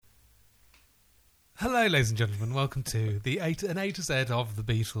Hello, ladies and gentlemen. Welcome to an A to Z of the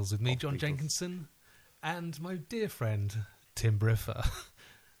Beatles with me, John Jenkinson, and my dear friend Tim Briffa.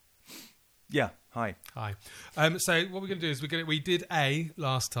 Yeah. Hi. Hi. So what we're going to do is we did A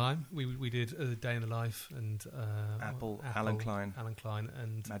last time. We did A Day in the Life and Apple, Alan Klein,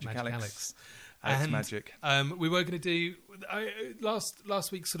 and Magic Alex. And Magic. We were going to do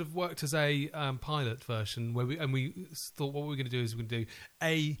last week. Sort of worked as a pilot version where we thought what we were going to do is we're going to do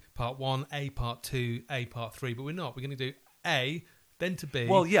A part 1, A part 2, A part 3, but we're not. We're going to do A, then to B.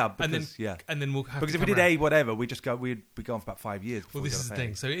 Well, yeah, because and then we'll have because to if we did A whatever, we'd be gone for about 5 years. Well, this is the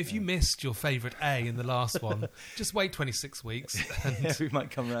thing. So if you missed your favourite A in the last one, just wait 26 weeks. And we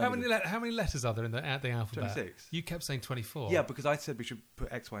might come around. How many letters are there in the alphabet? 26. You kept saying 24. Yeah, because I said we should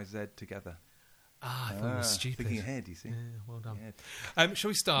put X, Y, Z together. I thought it was stupid. Thinking ahead, you see. Yeah, well done. Shall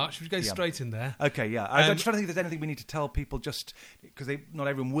we start? Shall we go straight in there? Okay, yeah. I'm just trying to think if there's anything we need to tell people, just because not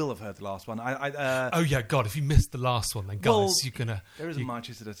everyone will have heard the last one. Oh yeah, God! If you missed the last one, then guys, you're gonna. There isn't much,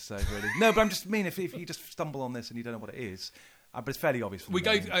 is there, to say really? No, but I'm just mean if you just stumble on this and you don't know what it is, but it's fairly obvious. We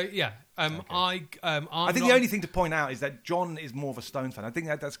go, yeah. Okay. I think the only thing to point out is that John is more of a Stones fan. I think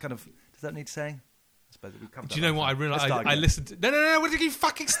that's kind of. Does that need saying? Do you know what I realised? I listened to... No. What did you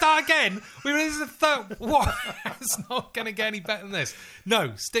fucking start again? This is the third... What? It's not going to get any better than this.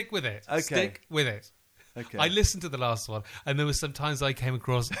 No, stick with it. Okay. Stick with it. Okay. I listened to the last one, and there were some times I came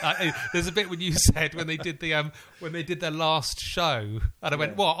across... there's a bit when you said when they did their last show, and I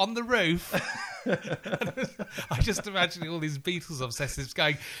went, what, on the roof? I just imagine all these Beatles obsessives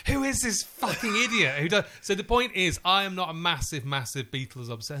going, who is this fucking idiot who does? So the point is, I am not a massive Beatles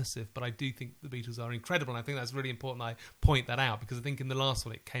obsessive, but I do think the Beatles are incredible, and I think that's really important I point that out, because I think in the last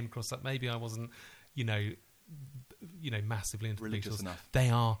one it came across that maybe I wasn't massively into religious the Beatles enough. They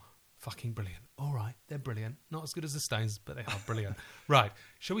are fucking brilliant. All right, they're brilliant. Not as good as the Stones, but they are brilliant. Right,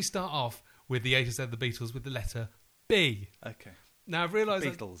 shall we start off with the A to Z of the Beatles with the letter B? Okay. Now I've realised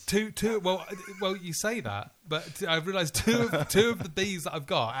Beatles. Two. Well, you say that, but I've realised two of the B's that I've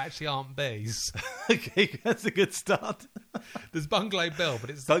got actually aren't B's. Okay, that's a good start. There's Bungalow Bill, but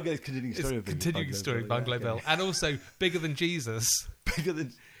it's continuing story of Bungalow Bill, and also Bigger Than Jesus. Bigger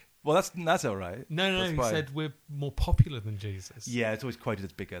than. Well, that's all right. No. He said we're more popular than Jesus. Yeah, it's always quoted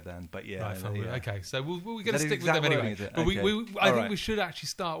as bigger than, but yeah. Right, fine, yeah. Okay, so we're going to stick with them anyway. But I think we should actually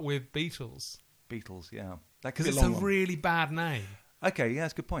start with Beatles. Beatles, yeah. Because it's a really bad name. Okay, yeah,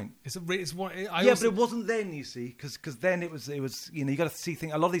 that's a good point. But it wasn't then, you see, because then it was you got to see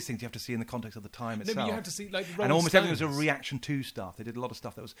things. A lot of these things you have to see in the context of the time itself. No, but you have to see the Rolling and almost Stones. everything was a reaction to stuff. They did a lot of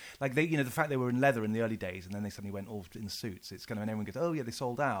stuff that was like the fact they were in leather in the early days, and then they suddenly went all in suits. It's kind of, and everyone goes, oh yeah, they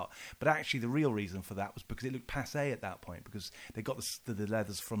sold out. But actually, the real reason for that was because it looked passé at that point, because they got the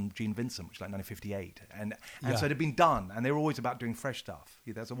leathers from Gene Vincent, which was like 1958, and so it had been done, and they were always about doing fresh stuff.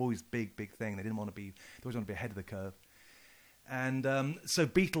 Yeah, that's always big thing. They always want to be ahead of the curve. And so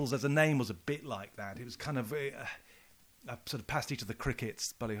Beatles as a name was a bit like that. It was kind of a sort of pastiche of the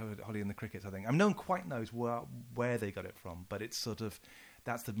Crickets, Buddy Holly and the Crickets, I think. I mean, no one quite knows where they got it from, but it's sort of,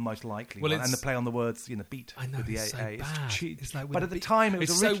 that's the most likely one. And the play on the words, beat I know, with the it's A. So bad. It's like, but at the time, it was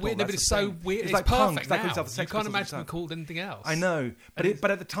it's original. So weird. No, but it's so weird. It's like perfect punk. now. You can't imagine them called anything else. I know.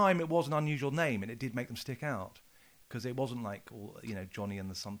 But at the time, it was an unusual name, and it did make them stick out. Because it wasn't like Johnny and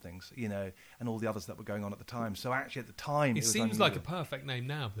the Somethings, and all the others that were going on at the time. So actually, at the time, it seems like a perfect name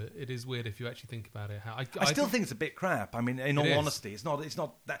now, but it is weird if you actually think about it. I still think it's a bit crap. I mean, in all honesty, it's not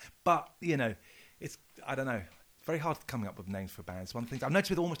that. But it's I don't know. It's very hard coming up with names for bands. One thing I've noticed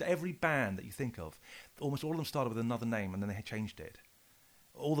with almost every band that you think of, almost all of them started with another name and then they changed it.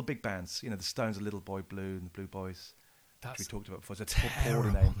 All the big bands, the Stones, the Little Boy Blue, and the Blue Boys. Which we talked about before. It's a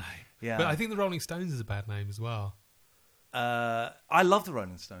terrible name. Yeah, but I think the Rolling Stones is a bad name as well. I love the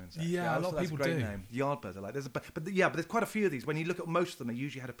Rolling Stones. Actually. Yeah, a lot of people do. Name. Yardbirds, I like. But there's quite a few of these. When you look at most of them, they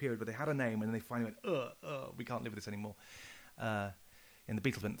usually had a period where they had a name and then they finally went, we can't live with this anymore. And the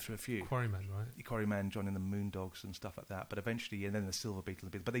Beatles went through a few. Quarrymen, right? Quarrymen, John and the Moondogs and stuff like that. But eventually, and then the Silver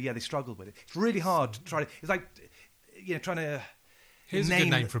Beatles. But they struggled with it. It's really hard to try. It's like trying to. Here's a good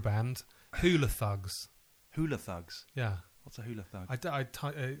name for a band: Hula Thugs. Hula Thugs. Yeah. What's a hula thug? I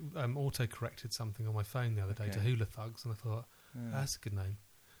auto-corrected something on my phone the other day to Hula Thugs, and I thought, that's a good name.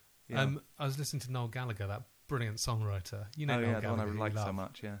 Yeah. I was listening to Noel Gallagher, that brilliant songwriter. Noel Gallagher, the one I like so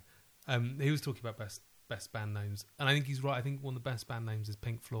much, yeah. He was talking about best band names, and I think he's right. I think one of the best band names is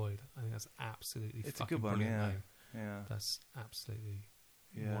Pink Floyd. I think that's absolutely it's fucking a good one, brilliant name. Yeah. That's absolutely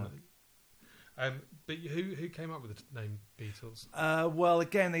one of the, but who came up with the name Beatles? Well,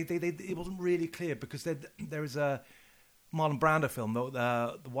 again, it wasn't really clear, because there is a Marlon Brando film,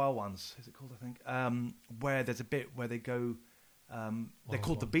 the Wild Ones, is it called, I think, where there's a bit where they go They're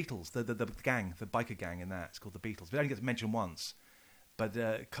called the Beatles, the gang, the biker gang in that. It's called the Beatles. But it only gets mentioned once. But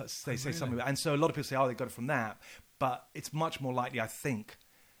they say something. And so a lot of people say, they got it from that. But it's much more likely, I think,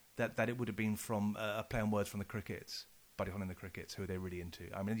 that it would have been from a play on words from the Crickets, Buddy Holly and the Crickets, who are they really into.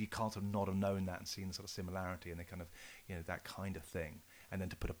 I mean, you can't sort of not have known that and seen the sort of similarity and the kind of, that kind of thing. And then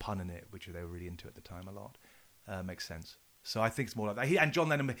to put a pun in it, which they were really into at the time a lot, makes sense. So I think it's more like that. And John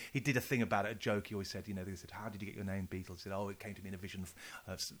Lennon, he did a thing about it, a joke. He always said, they said, how did you get your name, Beatles? He said, it came to me in a vision.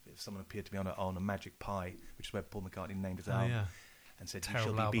 If someone appeared to me on a magic pie, which is where Paul McCartney named his album, and said, you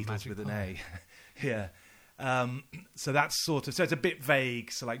shall be Beatles with an A. Yeah. So that's so it's a bit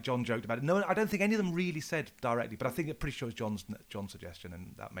vague. So like John joked about it. No, I don't think any of them really said directly, but I think pretty sure it's John's suggestion,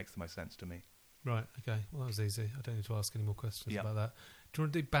 and that makes the most sense to me. Right. Okay. Well, that was easy. I don't need to ask any more questions about that. Do you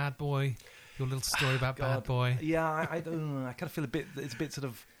want to do Bad Boy? Your little story about Bad Boy? Yeah, I don't know. I kind of feel it's a bit sort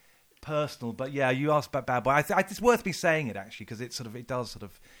of personal, but yeah, you asked about Bad Boy. It's worth me saying it actually because it does sort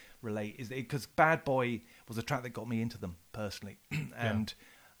of relate. Because Bad Boy was a track that got me into them personally, and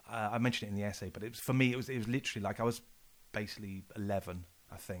I mentioned it in the essay. But for me, it was literally like I was basically 11.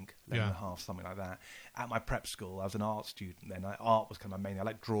 I think 11 and a half, something like that. At my prep school, I was an art student then. Art was kind of my main. I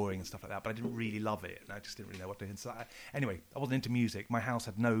liked drawing and stuff like that, but I didn't really love it, and I just didn't really know what to do. So anyway, I wasn't into music. My house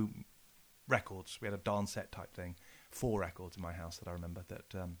had no records. We had a dance set type thing. 4 records in my house that I remember.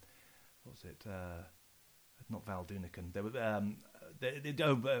 That what was it? Not Val Dunican. There were.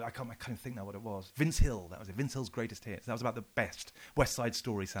 I can't think now what it was. Vince Hill. That was it. Vince Hill's greatest hits. That was about the best West Side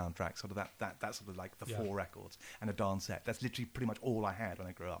Story soundtrack. Sort of that sort of like the 4 records and a dance set. That's literally pretty much all I had when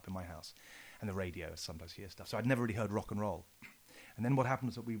I grew up in my house. And the radio, sometimes hear stuff. So I'd never really heard rock and roll. And then what happened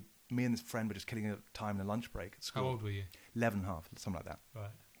was that me and this friend were just killing time in a lunch break at school. How old were you? 11 and a half, something like that.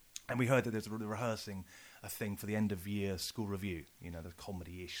 Right. And we heard that there's rehearsing a thing for the end of year school review. The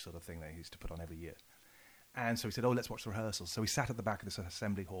comedy-ish sort of thing they used to put on every year. And so we said, let's watch the rehearsals. So we sat at the back of this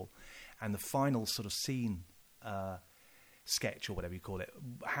assembly hall, and the final sort of scene sketch, or whatever you call it,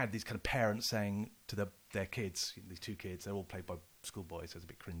 had these kind of parents saying to their kids, these 2 kids, they're all played by schoolboys, so it's a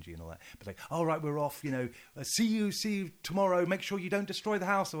bit cringy and all that, but like, all right, we're off, see you tomorrow, make sure you don't destroy the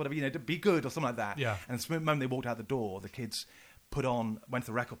house or whatever, be good or something like that. Yeah. And the moment they walked out the door, the kids went to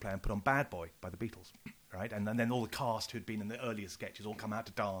the record player and put on Bad Boy by the Beatles. Right, and then all the cast who'd been in the earlier sketches all come out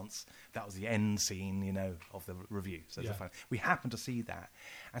to dance. That was the end scene, of the review. So we happened to see that,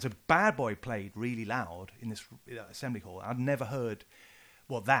 and so Bad Boy played really loud in this assembly hall. I'd never heard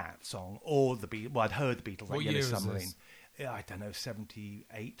that song or the Beatles. Well, I'd heard the Beatles, like Yellow Submarine. Yeah, I don't know,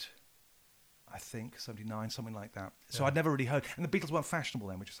 78, I think 79, something like that. So I'd never really heard, and the Beatles weren't fashionable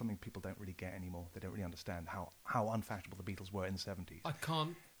then, which is something people don't really get anymore. They don't really understand how unfashionable the Beatles were in the 70s. I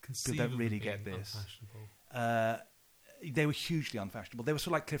can't. People don't really get this. They were hugely unfashionable. They were sort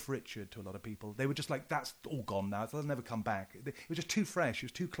of like Cliff Richard to a lot of people. They were just like, that's all gone now. They'll never come back. It was just too fresh. It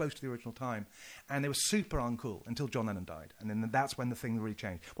was too close to the original time. And they were super uncool until John Lennon died. And then that's when the thing really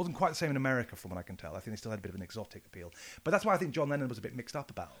changed. It wasn't quite the same in America from what I can tell. I think they still had a bit of an exotic appeal. But that's why I think John Lennon was a bit mixed up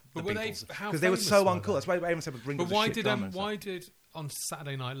about the Beatles. Because they were so uncool. That's why everyone said Ringo was a shit drummer. But why did on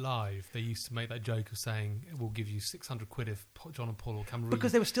Saturday Night Live they used to make that joke of saying, we'll give you 600 quid if John and Paul will come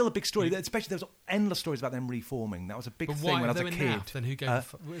because there was still a big story, especially there was endless stories about them reforming. That was a big thing when I was a kid. Then who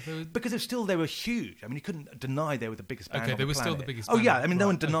gave because they were huge. I mean, you couldn't deny they were the biggest band on the planet. They were still the biggest band. Oh yeah, I mean, no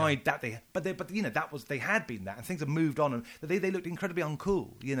one denied that but that was, they had been that, and things have moved on, and they looked incredibly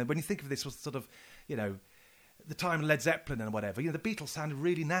uncool. When you think of this was sort of, the time of Led Zeppelin and whatever, the Beatles sounded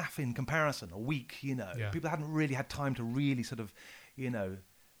really naff in comparison, or weak, People hadn't really had time to really sort of,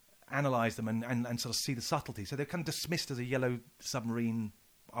 analyse them and sort of see the subtlety. So they're kind of dismissed as a Yellow Submarine,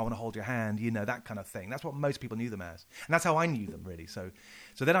 I want to hold your hand, that kind of thing. That's what most people knew them as. And that's how I knew them, really. So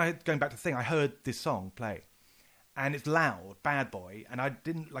then going back to the thing, I heard this song play. And it's loud, Bad Boy. And I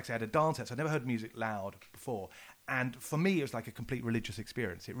didn't, like I said, I had a dance set, so I never heard music loud before. And for me, it was like a complete religious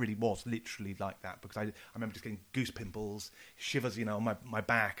experience. It really was literally like that, because I remember just getting goose pimples, shivers, on my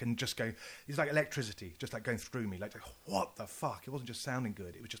back, and just going, it's like electricity, just like going through me. Like, what the fuck? It wasn't just sounding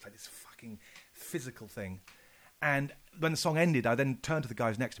good. It was just like this fucking physical thing. And when the song ended, I then turned to the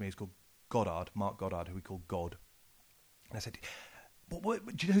guys next to me. He's called Mark Goddard, who we call God. And I said, what,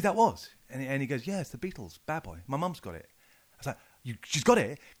 do you know who that was? And he goes, yeah, it's the Beatles, Bad Boy. My mum's got it. I was like, she's got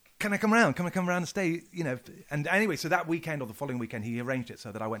it? Can I come around? Can I come around and stay? And anyway, so that weekend or the following weekend, he arranged it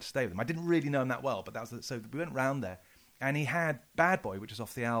so that I went to stay with him. I didn't really know him that well, but so we went round there, and he had Bad Boy, which is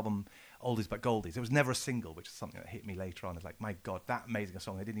off the album Oldies But Goldies. It was never a single, which is something that hit me later on. It's like, my God, that amazing a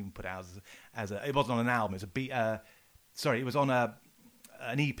song. They didn't even put it out as a. It wasn't on an album. It was it was on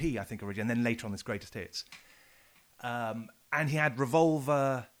an EP, I think, originally, and then later on this Greatest Hits. And he had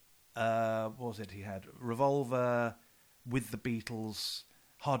Revolver. What was it? He had Revolver. with the Beatles,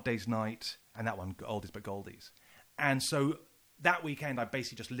 Hard Day's Night, and that one, Oldies But Goldies. And so that weekend, I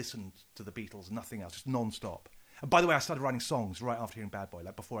basically just listened to the Beatles, nothing else, just non-stop. And by the way, I started writing songs right after hearing Bad Boy.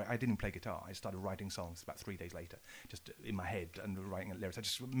 Like before, I didn't even play guitar. I started writing songs about 3 days later, just in my head and writing lyrics. I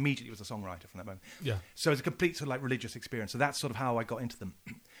just immediately was a songwriter from that moment. Yeah. So it's a complete sort of like religious experience. So that's sort of how I got into them,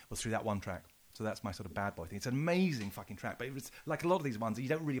 was through that one track. So that's my sort of Bad Boy thing. It's an amazing fucking track, but it was like a lot of these ones, you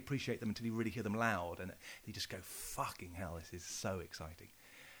don't really appreciate them until you really hear them loud, and you just go, fucking hell, this is so exciting.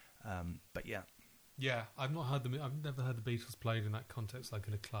 But yeah. Yeah, I've not heard them. I've never heard the Beatles played in that context, like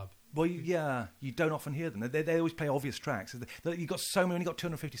in a club. Well, yeah, you don't often hear them. They always play obvious tracks. You've got so many, when you've got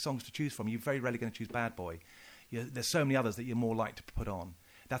 250 songs to choose from, you're very rarely going to choose Bad Boy. There's so many others that you're more likely to put on.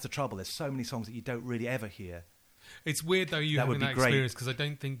 That's the trouble. There's so many songs that you don't really ever hear. It's weird though you having that experience, because I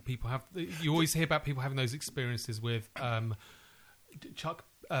don't think people have. You always hear about people having those experiences with Chuck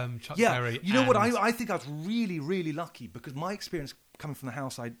Berry. You know what? I think I was really, really lucky, because my experience coming from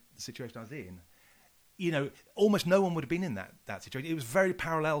the situation I was in, almost no one would have been in that situation. It was very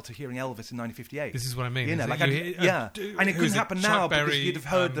parallel to hearing Elvis in 1958. This is what I mean. And it couldn't happen now because you'd have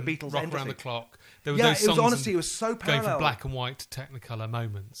heard the Beatles Rock Around the Clock. There were those songs honestly, it was so parallel. Going from black and white to Technicolor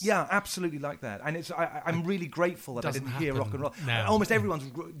moments. Yeah, absolutely like that. And I'm really grateful that I didn't hear rock and roll. Now. Almost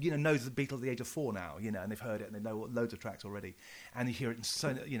everyone knows the Beatles at the age of 4 now, and they've heard it and they know loads of tracks already. And you hear it in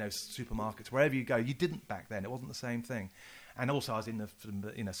supermarkets, wherever you go. You didn't back then. It wasn't the same thing. And also, I was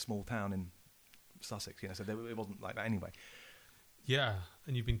in a small town in Sussex, so it wasn't like that anyway. Yeah,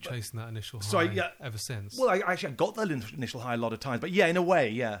 and you've been chasing that initial high ever since. Well, I got that initial high a lot of times, but yeah, in a way,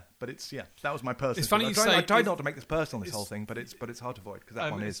 yeah. But that was my personal. It's funny I tried not to make this personal, this whole thing, but it's hard to avoid, because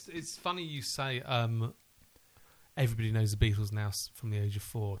that one is. It's funny you say everybody knows the Beatles now from the age of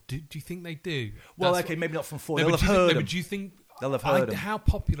 4. Do you think they do? Well, maybe not from 4. They'll have heard them. But do you think they'll have heard them? How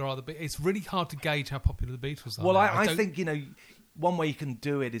popular are the Beatles? It's really hard to gauge how popular the Beatles are. Well, I think one way you can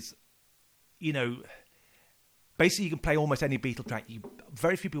do it is, basically, you can play almost any Beatle track.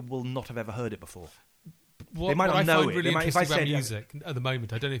 Very few people will not have ever heard it before. They might not know it. Really interesting about music at the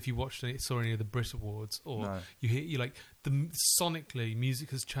moment. I don't know if you saw any of the Brit Awards, or you like sonically, music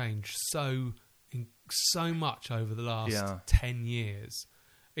has changed so much over the last 10 years.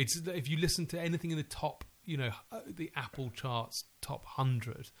 It's if you listen to anything in the top, the Apple charts top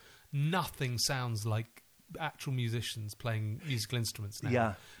 100, nothing sounds like actual musicians playing musical instruments now.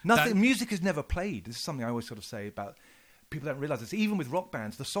 Yeah. Nothing. Music is never played. This is something I always sort of say about people don't realise this. Even with rock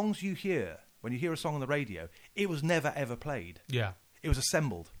bands, the songs you hear, when you hear a song on the radio, it was never ever played. Yeah. It was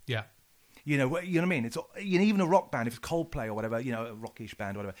assembled. Yeah. You know what I mean? It's even a rock band, if it's Coldplay or whatever, a rockish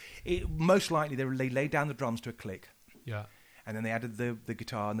band or whatever, most likely they laid down the drums to a click. Yeah. And then they added the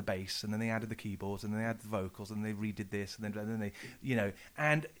guitar and the bass, and then they added the keyboards, and then they added the vocals, and they redid this, and then they,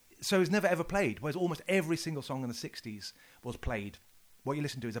 and so it was never ever played, whereas almost every single song in the 60s was played. What you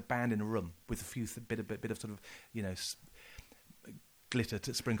listen to is a band in a room with a few bit of sort of, glitter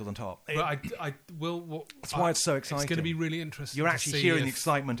sprinkled on top. But I will. That's why it's so exciting. It's going to be really interesting. You're actually hearing the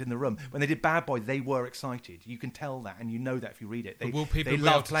excitement in the room. When they did Bad Boy, they were excited. You can tell that, and you know that if you read it. Will people be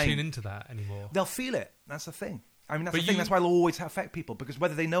able to tune into that anymore? They'll feel it. That's the thing. I mean, that's why it'll always affect people, because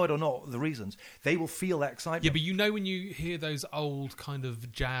whether they know it or not, the reasons, they will feel that excitement. Yeah, but when you hear those old kind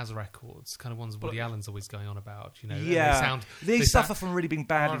of jazz records, kind of ones Woody Allen's always going on about, they suffer from really being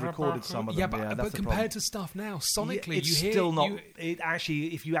badly recorded, some of them. Yeah, but compared to stuff now, sonically, it's still not.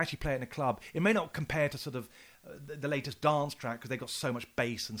 If you actually play it in a club, it may not compare to sort of the latest dance track, because they got so much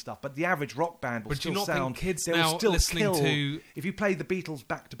bass and stuff, but the average rock band will still sound. Kids they now will still listening kill. To if you play the Beatles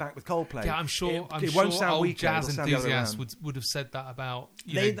back to back with Coldplay, yeah, I'm sure won't sound old weaker, jazz enthusiasts would have said that about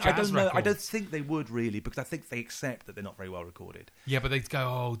I don't know. records. I don't think they would really, because I think they accept that they're not very well recorded. Yeah, but they'd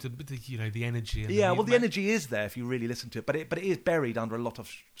go, the energy. And the energy is there if you really listen to it, but it is buried under a lot of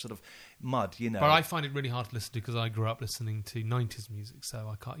sort of mud, But I find it really hard to listen to, because I grew up listening to 90s music,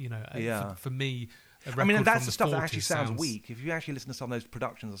 so I can't. For me. And that's the stuff that actually sounds weak. If you actually listen to some of those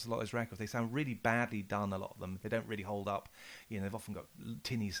productions, a lot of those records, they sound really badly done, a lot of them. They don't really hold up. They've often got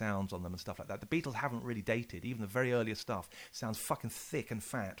tinny sounds on them and stuff like that. The Beatles haven't really dated. Even the very earliest stuff sounds fucking thick and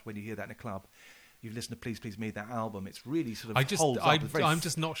fat when you hear that in a club. You've listened to Please Please Me, that album. It's really sort of holds up. I'm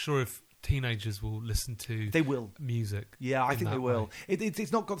just not sure if teenagers will listen to music. Yeah, I think they will.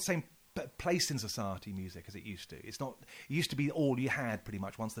 It's not got the same place in society, music, as it used to. It's not. It used to be all you had pretty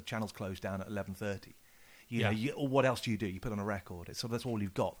much once the channels closed down at 11:30. What else do? You put on a record. That's all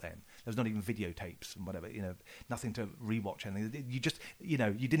you've got then. There's not even videotapes and whatever. Nothing to rewatch anything. You just, you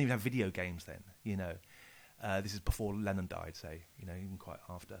didn't even have video games then. This is before Lennon died, say, even quite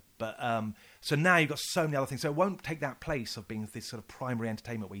after. But so now you've got so many other things. So it won't take that place of being this sort of primary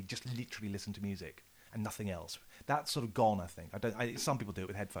entertainment where you just literally listen to music and nothing else. That's sort of gone, I think. Some people do it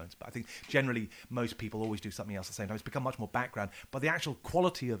with headphones, but I think generally most people always do something else at the same time. It's become much more background, but the actual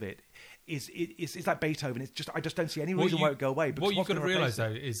quality of it is like Beethoven. I just don't see any reason why it would go away. What you've got to realise, though,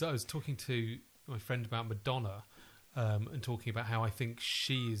 is that I was talking to my friend about Madonna and talking about how I think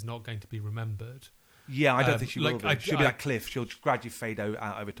she is not going to be remembered. Yeah, I don't think she will be. She'll be like Cliff. She'll gradually fade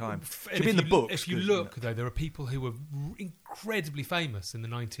out over time. She'll be in the books. If you look, though, there are people who were incredibly famous in the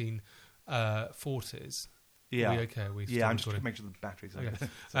 1940s. Yeah. Are we okay? Are we I'm just making sure the batteries are okay.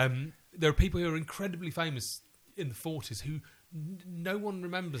 There are people who are incredibly famous in the 40s who no one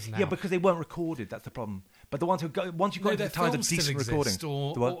remembers now. Yeah, because they weren't recorded. That's the problem. But the ones who once you got into the times of decent recording,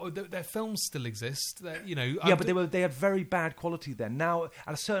 or their films still exist. Yeah, but they had very bad quality then. Now,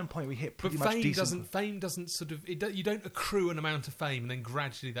 at a certain point, we hit pretty much decent. Fame doesn't sort of. You don't accrue an amount of fame and then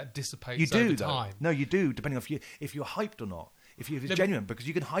gradually that dissipates. You do, over though. time. No, you do, depending on if you're hyped or not. If it's genuine, because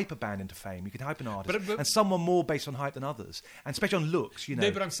you can hype a band into fame, you can hype an artist, and some are more based on hype than others, and especially on looks.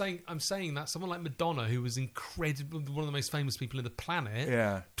 No, but I'm saying that someone like Madonna, who was incredible, one of the most famous people in the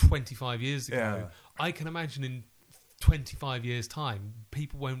planet, 25 years ago, I can imagine in 25 years' time,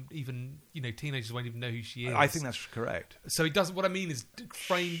 people won't even, teenagers won't even know who she is. I think that's correct. So it doesn't. What I mean is,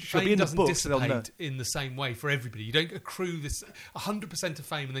 fame doesn't dissipate in the same way for everybody. You don't accrue this 100% of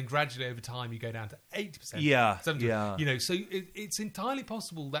fame and then gradually over time you go down to 80%. Yeah, 70%. So it's entirely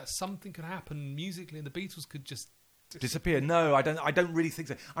possible that something could happen musically, and the Beatles could just disappear. No, I don't really think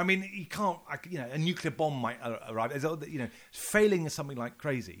so. I mean, you can't. A nuclear bomb might arrive. Failing is something like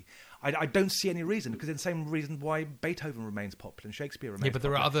crazy. I don't see any reason, because it's the same reason why Beethoven remains popular and Shakespeare remains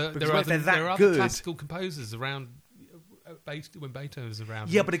popular. Yeah, but there are other classical composers around when Beethoven was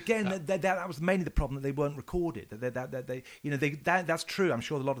around. Yeah, but again, that was mainly the problem, that they weren't recorded. That's true. I'm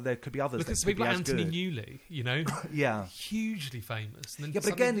sure a lot of there could be others. Look at people like Anthony Newley, yeah, hugely famous. And but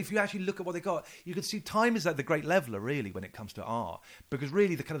again, if you actually look at what they got, you can see time is like the great leveler, really, when it comes to art, because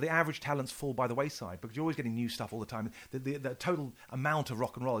really the average talents fall by the wayside, because you're always getting new stuff all the time. The total amount of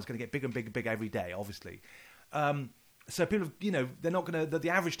rock and roll is going to get bigger and bigger and bigger every day, obviously. So people, they're not going to. The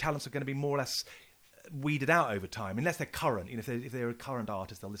average talents are going to be more or less weeded out over time, unless they're current. If they're a current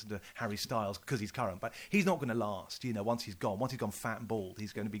artist, they'll listen to Harry Styles because he's current, but he's not going to last. Once he's gone fat and bald,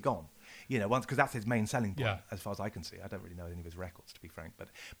 he's going to be gone. Because that's his main selling point, as far as I can see. I don't really know any of his records, to be frank, but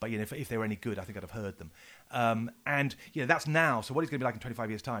if they were any good, I think I'd have heard them. And that's now. So what he's going to be like in 25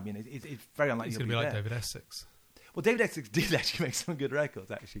 years' time? It's very unlikely he's going to be like David Essex. Well, David Essex did actually make some good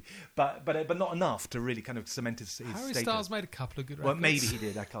records, actually, but not enough to really kind of cement his Harry status. Styles made a couple of good records. Well, maybe he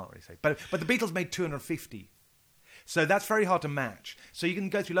did. I can't really say. But the Beatles made 250. So that's very hard to match. So you can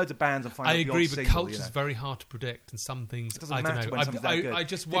go through loads of bands and find. I agree, but culture's very hard to predict, and some things I don't know. I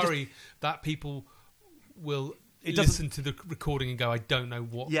just worry that people will listen to the recording and go, "I don't know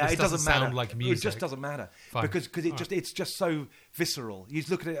what." Yeah, this it doesn't sound like music. It just doesn't matter. Fine. because it's just so visceral. You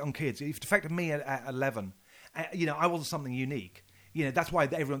look at it on kids. It affected me at 11. I wasn't something unique. That's why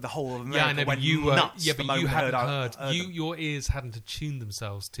the whole of America went nuts. Yeah, but you hadn't heard. Your ears hadn't attuned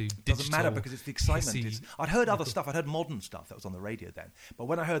themselves to digital. Doesn't matter, because it's the excitement. I'd heard other stuff. I'd heard modern stuff that was on the radio then. But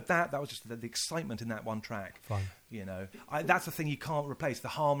when I heard that was just the excitement in that one track. Fine. That's the thing you can't replace. The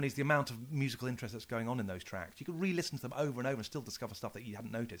harmonies, the amount of musical interest that's going on in those tracks. You could re-listen to them over and over and still discover stuff that you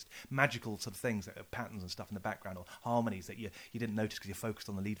hadn't noticed. Magical sort of things, patterns and stuff in the background, or harmonies that you didn't notice because you're focused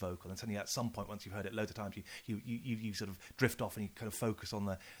on the lead vocal. And suddenly at some point, once you've heard it loads of times, you sort of drift off and you kind of focus on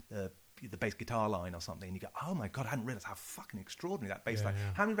the bass guitar line or something, and you go, "Oh my God, I hadn't realised how fucking extraordinary that bass line."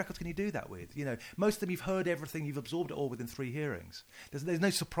 Yeah. How many records can you do that with? Most of them you've heard everything, you've absorbed it all within 3 hearings. There's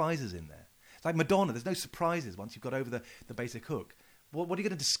no surprises in there. It's like Madonna, there's no surprises once you've got over the basic hook. What are you going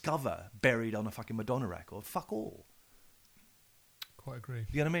to discover buried on a fucking Madonna record? Fuck all. Quite agree.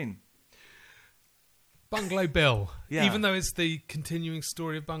 You know what I mean? Bungalow Bill. Yeah. Even though it's the continuing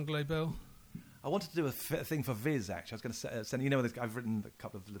story of Bungalow Bill. I wanted to do a thing for Viz, actually. I was going to send, I've written a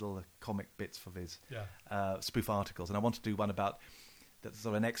couple of little comic bits for Viz, spoof articles, and I want to do one about that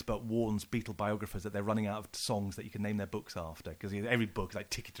sort of an expert warns Beatle biographers that they're running out of songs that you can name their books after, because every book is like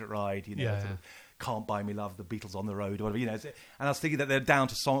Ticket to Ride, sort of Can't Buy Me Love, The Beatles on the Road, or whatever, and I was thinking that they're down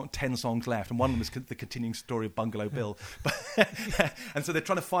to 10 songs left, and one of them is the continuing story of Bungalow Bill. And so they're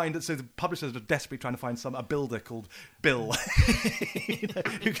trying to find, so the publishers are desperately trying to find a builder called Bill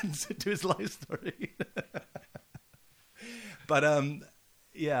who can do his life story. But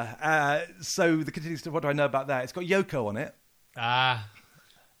so the continuing story, what do I know about that? It's got Yoko on it.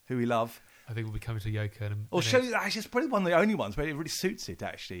 Who we love. I think we'll be coming to Yoko in a minute. Actually, it's probably one of the only ones where it really suits it,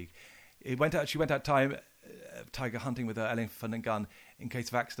 actually. She went out tiger hunting with her elephant and gun in case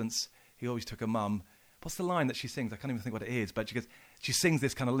of accidents. He always took her mum. What's the line that she sings? I can't even think what it is, but she goes, she sings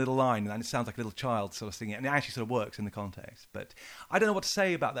this kind of little line, and it sounds like a little child sort of singing it, and it actually sort of works in the context. But I don't know what to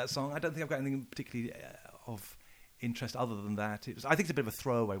say about that song. I don't think I've got anything particularly of interest other than that. I think it's a bit of a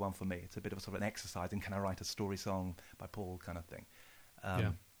throwaway one for me. It's a bit of a sort of an exercise in can I write a story song by Paul kind of thing.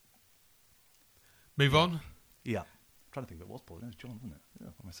 Move on. Yeah, I'm trying to think if it was Paul. No, it was John, wasn't it? Yeah,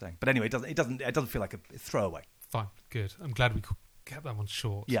 what am I saying? But anyway, it doesn't feel like a throwaway. Fine, good. I'm glad we kept that one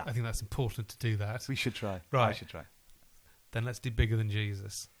short. Yeah, I think that's important to do that. We should try. Right, I should try. Then let's do Bigger Than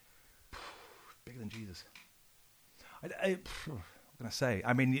Jesus. Bigger Than Jesus. What can I say?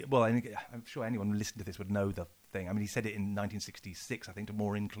 I mean, well, I'm sure anyone who listened to this would know the thing. I mean, he said it in 1966, I think, to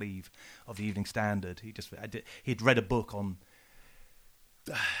Maureen Cleave of the Evening Standard. He'd read a book on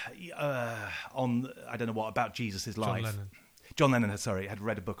I don't know what, about Jesus' life. John Lennon had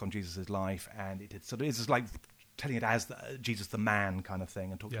read a book on Jesus' life, and it's just like telling it as Jesus the man kind of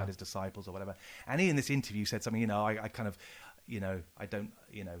thing, and talked about his disciples or whatever. And he in this interview said something, I kind of, I don't,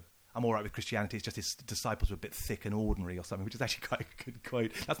 I'm all right with Christianity. It's just his disciples were a bit thick and ordinary or something, which is actually quite a good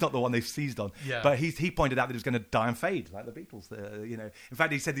quote. That's not the one they've seized on. Yeah. But he pointed out that it was going to die and fade like the Beatles. In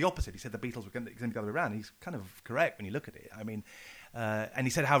fact, he said the opposite. He said the Beatles were going to go the other way around. He's kind of correct when you look at it. I mean, and he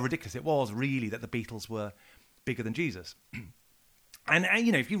said how ridiculous it was, really, that the Beatles were bigger than Jesus. and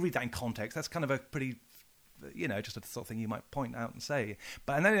if you read that in context, that's kind of a pretty, just a sort of thing you might point out and say.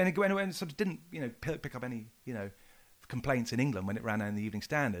 But and then it sort of didn't, pick up any, complaints in England when it ran out in the Evening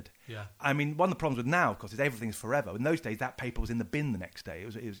Standard. Yeah. I mean, one of the problems with now, of course, is everything's forever. In those days, that paper was in the bin the next day. It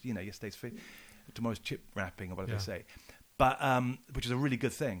was yesterday's tomorrow's chip wrapping or whatever they say. But which is a really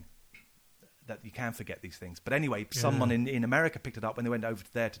good thing, that you can forget these things. But anyway, someone in America picked it up when they went over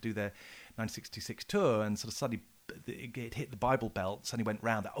there to do their 1966 tour, and sort of suddenly it hit the Bible Belt. Suddenly went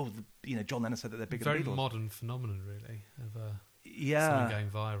round that John Lennon said that they're bigger than the Beatles. Very modern phenomenon, really, of something going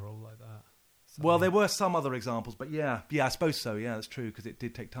viral like that. So, well, there were some other examples, but yeah, I suppose so. Yeah, that's true, because it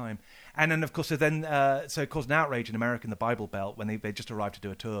did take time. And then, of course, so it caused an outrage in America in the Bible Belt when they just arrived to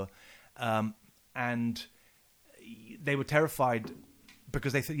do a tour, and they were terrified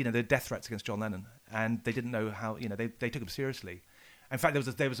because they there were death threats against John Lennon, and they didn't know how. They took him seriously. In fact,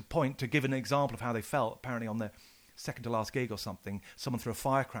 there was a point to give an example of how they felt. Apparently, on their second to last gig or something, someone threw a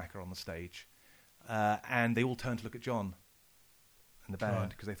firecracker on the stage, and they all turned to look at John and the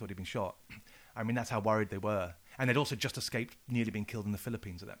band because they thought he'd been shot. I mean, that's how worried they were. And they'd also just escaped nearly being killed in the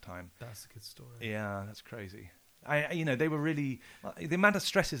Philippines at that time. That's a good story. Yeah, that's crazy. They were really... the amount of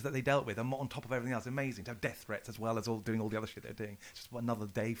stresses that they dealt with, and on top of everything else, amazing. To have death threats as well as doing all the other shit they're doing. It's just another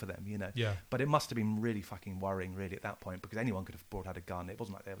day for them, Yeah. But it must have been really fucking worrying, really, at that point, because anyone could have brought out a gun. It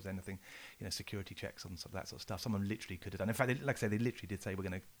wasn't like there was anything, security checks and that sort of stuff. Someone literally could have done. In fact, like I say, they literally did say, we're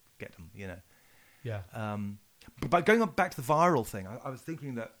going to get them, Yeah. But going on back to the viral thing, I was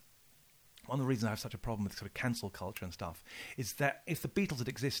thinking that one of the reasons I have such a problem with sort of cancel culture and stuff is that if the Beatles had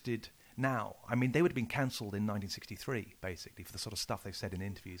existed now, I mean, they would have been cancelled in 1963, basically, for the sort of stuff they've said in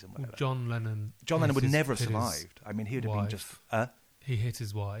interviews and whatever. John Lennon would never have survived. I mean, he would have been just... he hit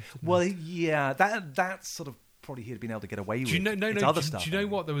his wife. Well, yeah, that's sort of probably he'd have been able to get away with. Do you know? No. Other stuff. Do you know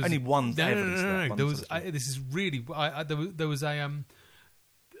what? There was only one evidence. No. There was. This is really. There was a.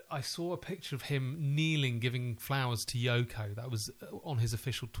 I saw a picture of him kneeling, giving flowers to Yoko. That was on his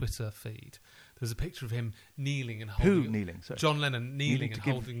official Twitter feed. There's a picture of him kneeling and holding... Who kneeling? Sorry. John Lennon kneeling and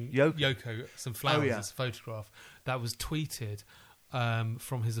holding Yoko some flowers as a photograph. That was tweeted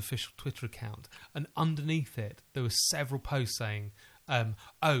from his official Twitter account. And underneath it, there were several posts saying...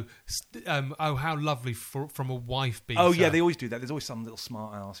 how lovely from a wife beater. Oh, yeah, they always do that. There's always some little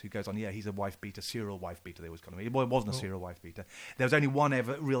smart ass who goes on, yeah, he's a wife beater, serial wife beater, they always call him. It wasn't a serial wife beater. There was only one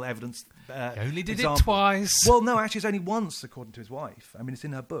real evidence. He only did example. It twice. Well, no, actually, it's only once, according to his wife. I mean, it's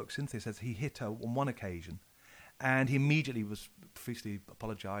in her book. Cynthia says he hit her on one occasion, and he immediately was profusely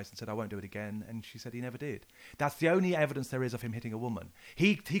apologised and said, I won't do it again. And she said he never did. That's the only evidence there is of him hitting a woman.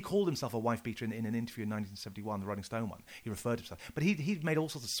 He called himself a wife beater in an interview in 1971, the Rolling Stone one. He referred to himself. But he made all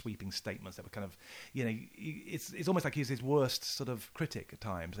sorts of sweeping statements that were kind of, it's almost like he's his worst sort of critic at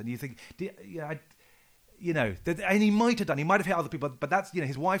times. And you think, and he might have hit other people, but that's,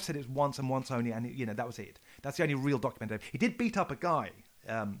 his wife said it was once and once only, and that was it. That's the only real documented. He did beat up a guy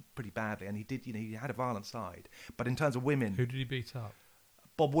pretty badly, and he did, he had a violent side. But in terms of women... Who did he beat up?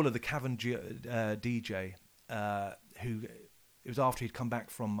 Bob Wooler, the Cavern DJ, who... It was after he'd come back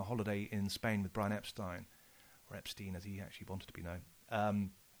from a holiday in Spain with Brian Epstein, or Epstein as he actually wanted to be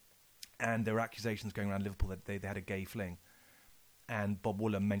known. And there were accusations going around Liverpool that they had a gay fling. And Bob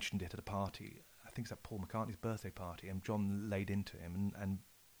Wooler mentioned it at a party. I think it's at Paul McCartney's birthday party. And John laid into him and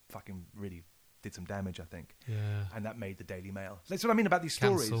fucking really did some damage, I think. Yeah. And that made the Daily Mail. That's what I mean about these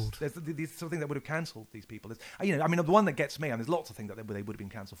stories. Cancelled. There's these sort of thing that would have cancelled these people. The one that gets me, and there's lots of things that they would have been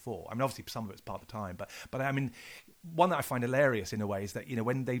cancelled for. I mean, obviously some of it's part of the time, but I mean, one that I find hilarious in a way is that,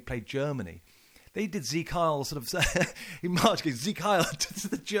 when they played Germany, they did Zeke Heil sort of in March. Zeke Heil to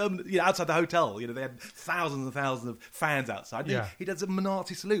the German, outside the hotel. They had thousands and thousands of fans outside. Yeah. He does a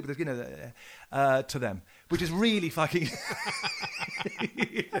Nazi salute, to them, which is really fucking.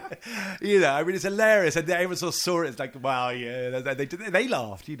 I mean, it's hilarious, and everyone sort of saw it. It's like, wow, yeah, they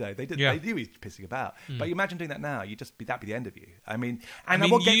laughed. They did. Yeah. They knew he was pissing about. But you imagine doing that now, that'd be the end of you. I mean,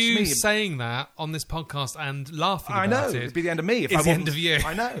 what gets you me saying that on this podcast and laughing I about know it, it'd be the end of me. If it's I the end of you.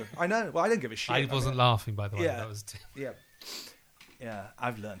 I know. Well, I don't give a shit. I wasn't laughing, by the way. Yeah. That was Yeah.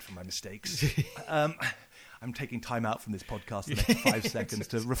 I've learned from my mistakes. I'm taking time out from this podcast in the next 5 seconds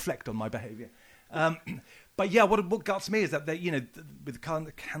to reflect on my behaviour. But yeah, what guts me is that they, with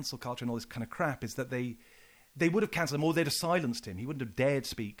the cancel culture and all this kind of crap, is that they would have cancelled him, or they'd have silenced him. He wouldn't have dared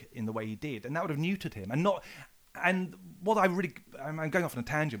speak in the way he did, and that would have neutered him. And what I'm going off on a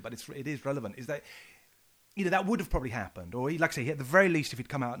tangent, but it is relevant, is that that would have probably happened, or like I say, at the very least, if he'd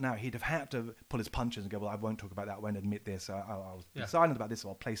come out now, he'd have had to pull his punches and go, well, I won't talk about that, I won't admit this, I'll be silent about this, or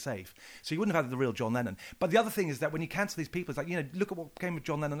I'll play safe. So he wouldn't have had the real John Lennon. But the other thing is that when you cancel these people, it's like, look at what came with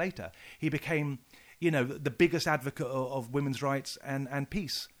John Lennon later. He became, the biggest advocate of women's rights and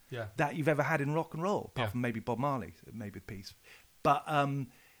peace that you've ever had in rock and roll, apart from maybe Bob Marley, maybe peace. But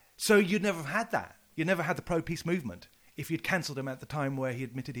so you'd never have had that. You never had the pro-peace movement if you'd cancelled him at the time where he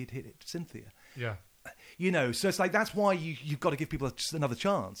admitted he'd hit Cynthia. Yeah. So it's like, that's why you've got to give people another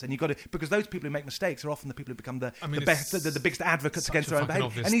chance, and you've got to, because those people who make mistakes are often the people who become the best, the biggest advocates against their own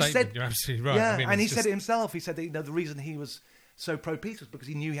behaviour. And he said, "You're absolutely right." Yeah, and he said it himself. He said that the reason he was so pro-peace was because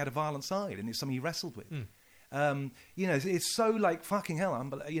he knew he had a violent side, and it's something he wrestled with. It's so like fucking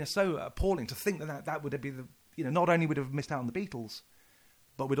hell, so appalling to think that would be not only would have missed out on the Beatles,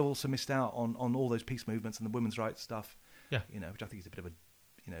 but we'd also missed out on all those peace movements and the women's rights stuff. Yeah, which I think is a bit of a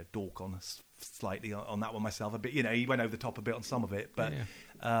dork on us slightly on that one myself. A bit, he went over the top a bit on some of it, but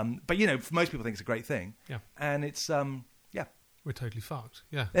for most people, I think it's a great thing. Yeah, and it's we're totally fucked.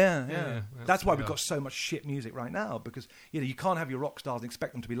 Yeah. That's why we've got so much shit music right now, because you can't have your rock stars and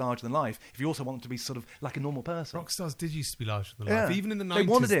expect them to be larger than life if you also want them to be sort of like a normal person. Rock stars did used to be larger than life. Even in the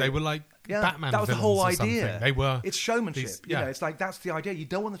 90s, they were like Batman. That was the whole idea. Something. They were. It's showmanship. It's like, that's the idea. You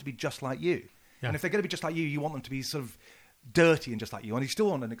don't want them to be just like you, and if they're going to be just like you want them to be sort of dirty and just like you, and you still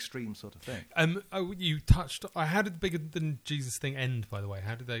want an extreme sort of thing. You touched. How did the Bigger Than Jesus thing end? By the way,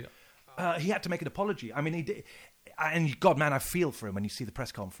 how did they? He had to make an apology. I mean, he did. And God, man, I feel for him when you see the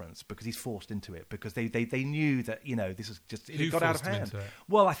press conference, because he's forced into it, because they knew that this is just, it got out of hand.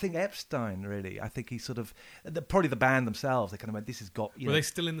 Well, I think Epstein, really. I think he sort of, probably the band themselves, they kind of went, this has got. Were they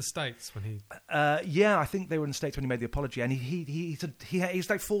still in the States when he? Yeah, I think they were in the States when he made the apology, and he was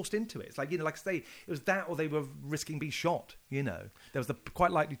like forced into it. It's like, like I say, it was that, or they were risking being shot. There was the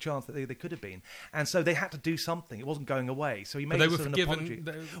quite likely chance that they could have been, and so they had to do something. It wasn't going away, so he made an apology.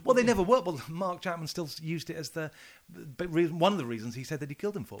 Well, they never were. Well, Mark Chapman still used it as one of the reasons he said that he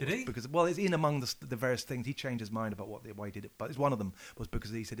killed him for. Did he? Because, it's in among the various things. He changed his mind about why he did it, but it's one of them was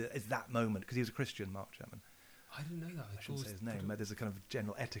because he said it's that moment, because he was a Christian, Mark Chapman. I didn't know that. I shouldn't say his name. There's a kind of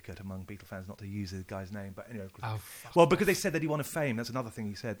general etiquette among Beatle fans not to use the guy's name, but anyway. Because they said that he wanted fame. That's another thing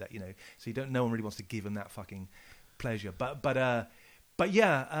he said, that so no one really wants to give him that fucking pleasure. But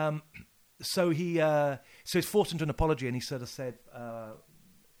yeah. So he's forced into an apology, and he sort of said,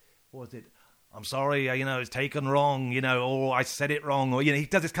 what was it? I'm sorry, it's taken wrong, or I said it wrong, or he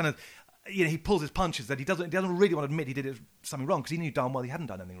does this kind of, he pulls his punches that he doesn't really want to admit he did something wrong, because he knew darn well he hadn't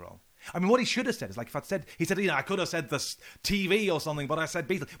done anything wrong. I mean, what he should have said is, like, he said, I could have said this TV or something, but I said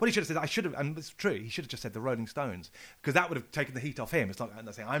Beatles. What he should have said, and it's true, he should have just said the Rolling Stones, because that would have taken the heat off him. It's like, I'm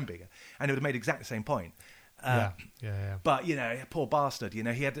saying I'm bigger, and it would have made exactly the same point. But poor bastard. He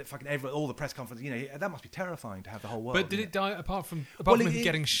had fucking all the press conference. That must be terrifying to have the whole world. But did it die apart from him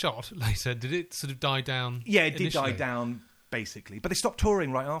getting shot later? Did it sort of die down? Yeah, it did die down basically. But they stopped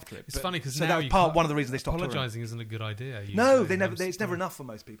touring right after it. It's funny because that was one of the reasons they stopped touring. Apologising isn't a good idea. No, it's never enough for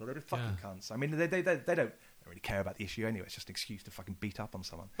most people. They're fucking cunts. I mean, they don't really care about the issue anyway. It's just an excuse to fucking beat up on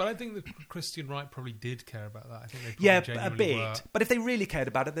someone. But I think the Christian right probably did care about that. I think they probably a bit. But if they really cared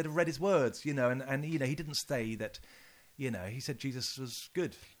about it, they'd have read his words, and he didn't say that. He said Jesus was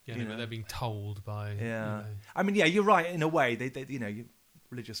good. But they're being told by. Yeah, I mean, you're right in a way. They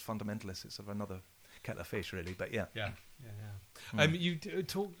religious fundamentalists. It's sort of another kettle of fish, really. But yeah.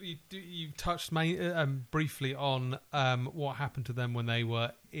 You touched briefly on what happened to them when they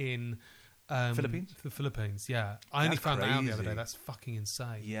were in Philippines? The Philippines, yeah. I only That's found that out the other crazy. day. That's fucking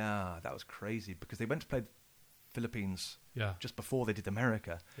insane. Yeah, that was crazy because they went to play the Philippines Yeah. just before they did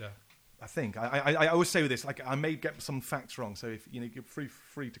America. Yeah. I think I always say with this, like, I may get some facts wrong, so if you're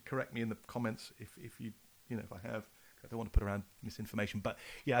free to correct me in the comments if you if I have. I don't want to put around misinformation, but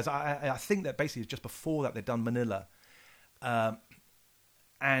yeah, as I think that basically just before that they'd done Manila,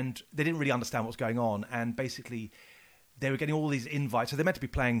 and they didn't really understand what was going on, and basically they were getting all these invites. So they're meant to be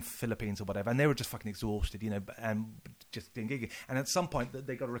playing Philippines or whatever, and they were just fucking exhausted, and just doing gigging. And at some point,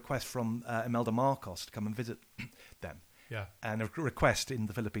 they got a request from Imelda Marcos to come and visit them. Yeah. And a request in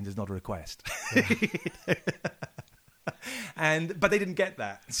the Philippines is not a request. Yeah. But they didn't get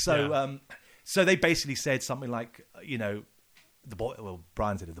that. So so they basically said something like,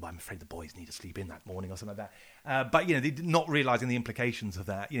 Brian said, I'm afraid the boys need to sleep in that morning or something like that. But, they did not realising the implications of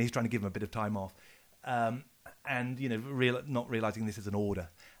that. He's trying to give them a bit of time off. And not realising this is an order.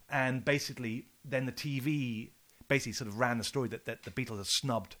 And basically, then the TV basically sort of ran the story that the Beatles had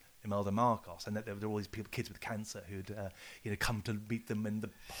snubbed Imelda Marcos, and that there were all these kids with cancer who'd come to meet them, and the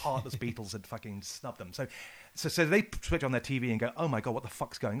heartless Beatles had fucking snubbed them. So they switch on their TV and go, oh my god, what the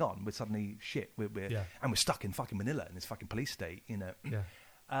fuck's going on? We're suddenly shit. And we're stuck in fucking Manila in this fucking police state,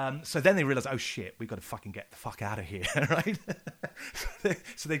 Yeah. So then they realise, oh shit, we've got to fucking get the fuck out of here, right?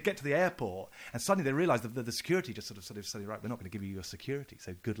 So they get to the airport, and suddenly they realise that the security just sort of say, right, we're not going to give you your security,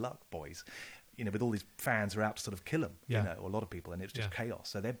 so good luck, boys. With all these fans who are out to sort of kill them, or a lot of people, and it's just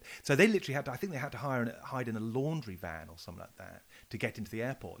chaos. So they literally had to, I think they had to hide in a laundry van or something like that to get into the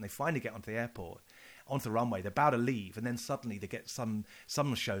airport. And they finally get onto the airport, onto the runway. They're about to leave, and then suddenly they get someone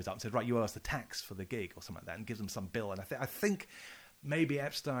shows up and says, right, you owe us the tax for the gig or something like that, and gives them some bill. And I think maybe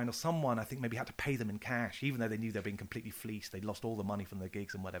Epstein or someone, maybe had to pay them in cash, even though they knew they were being completely fleeced. They'd lost all the money from their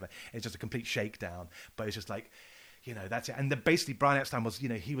gigs and whatever. It's just a complete shakedown. But it's just like, that's it. And basically, Brian Epstein was,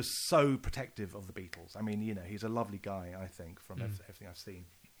 he was so protective of the Beatles. I mean, he's a lovely guy, I think, from everything I've seen.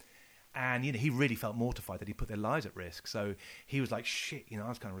 And, he really felt mortified that he put their lives at risk. So he was like, shit, I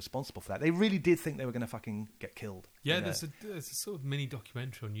was kind of responsible for that. They really did think they were going to fucking get killed. Yeah, there's a sort of mini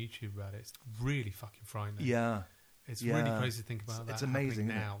documentary on YouTube about it. It's really fucking frightening. Yeah. It's really crazy to think about that. It's amazing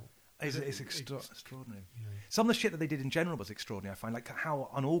now. It's extraordinary. Some of the shit that they did in general was extraordinary, I find, like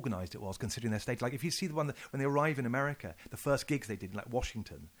how unorganised it was considering their stage. Like if you see the one when they arrive in America, the first gigs they did in like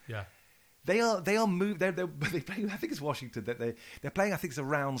Washington. Yeah. They are moved. They play. I think it's Washington that they're playing. I think it's a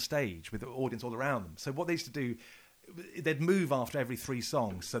round stage with the audience all around them. So what they used to do, they'd move after every 3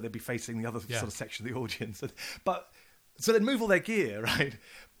 songs, so they'd be facing the other sort of section of the audience. So they'd move all their gear, right?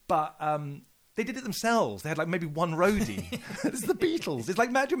 But they did it themselves. They had like maybe one roadie. It's the Beatles. It's like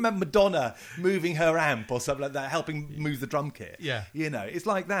imagine Madonna moving her amp or something like that, helping move the drum kit. Yeah. It's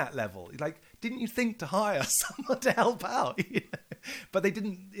like that level. Like, didn't you think to hire someone to help out? But they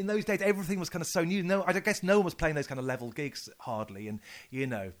didn't. In those days, everything was kind of so new. No, I guess no one was playing those kind of level gigs hardly. And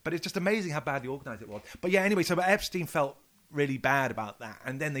but it's just amazing how badly organised it was. But yeah, anyway, so Epstein felt really bad about that,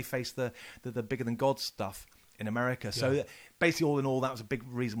 and then they faced the bigger than God stuff in America. Yeah. So basically, all in all, that was a big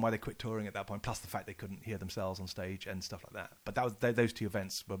reason why they quit touring at that point. Plus the fact they couldn't hear themselves on stage and stuff like that. But that was those 2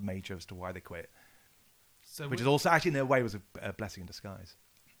 events were major as to why they quit. So which is also actually in their way was a blessing in disguise.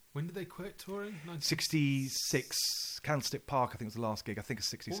 When did they quit touring? 66. Candlestick Park, I think was the last gig. I think it's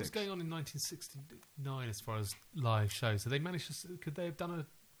 66. What was going on in 1969 as far as live shows? So they managed to. Could they have done a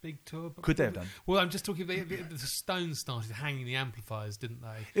big tour? Could they have done? Well, I'm just talking. The Stones started hanging the amplifiers, didn't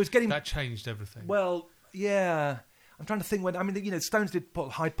they? It was getting that changed everything. Well, yeah. I'm trying to think when. I mean, Stones did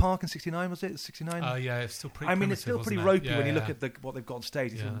Hyde Park in '69. Was it 69? Oh yeah, it's still pretty. I mean, it's still pretty ropey when you look at what they've got on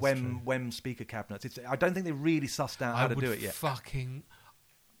stage. It's WEM speaker cabinets. I don't think they really sussed out how to do it yet.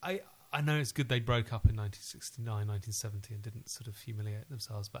 I know it's good they broke up in 1969, 1970 and didn't sort of humiliate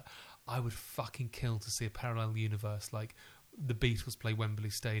themselves, but I would fucking kill to see a parallel universe like the Beatles play Wembley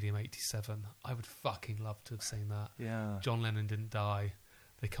Stadium 87. I would fucking love to have seen that. Yeah. John Lennon didn't die.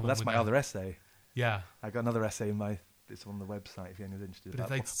 They come. Well, that's my other essay. Yeah. I got another essay in my. It's on the website if anyone's interested.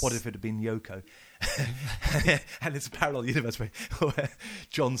 What if it had been Yoko? And it's a parallel universe where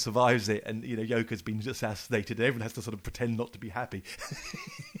John survives it, and Yoko's been assassinated, and everyone has to sort of pretend not to be happy.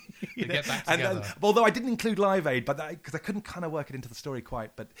 Get back together. Although I didn't include Live Aid, but because I couldn't kind of work it into the story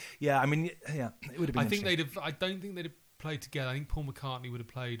quite. But yeah, I mean, yeah, it would have been. I don't think they'd have played together. I think Paul McCartney would have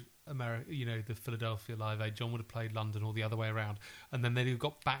played America, the Philadelphia Live Aid. John would have played London, or the other way around, and then they'd have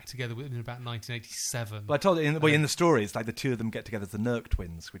got back together in about 1987. Well, I told you in the story, it's like the 2 of them get together as the Nurk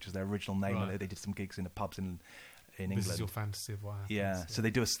Twins, which is their original name. Right. They did some gigs in the pubs in in This England. is your fantasy of what happens. Yeah, so they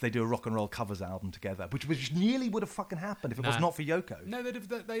do a rock and roll covers album together, which nearly would have fucking happened if it was Nah. not for Yoko. No, they'd have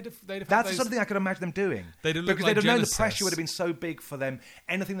That's had the those, sort of thing I could imagine them doing. They'd have looked because like they'd have known the Genesis. pressure would have been so big for them.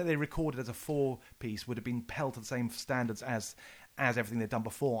 Anything that they recorded as a 4-piece would have been held to the same standards as everything they'd done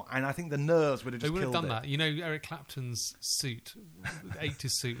before. And I think the nerves would have They just would have killed done it. that. You know, Eric Clapton's suit,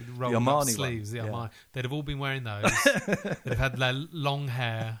 80s suit with rolled up Armani sleeves. one, The yeah. Armani. They'd have all been wearing those. They'd have had their long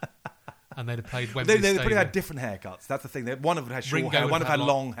hair, and they'd have played Wembley They probably Stadium. had different haircuts. That's the thing. One of them had short Ringo hair, would one have of them had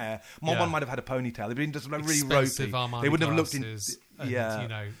had long hair, one Yeah. might have had a ponytail. They'd been just like really Expensive ropey. Armani They wouldn't have looked in. glasses and, Yeah. you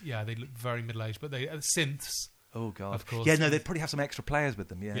know, yeah, they looked very middle aged, but they synths. Oh god. Of course. Yeah, no, they'd probably have some extra players with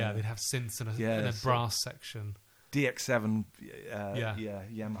them. Yeah. Yeah, they'd have synths and Yeah, a so- brass section. DX7, Yeah. Yamaha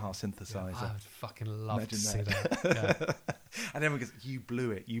Yeah, synthesizer. I would fucking love Imagine to see that. that. Yeah. And everyone goes, "You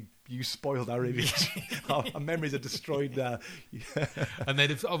blew it. You spoiled our image. Our memories are destroyed now." And they'd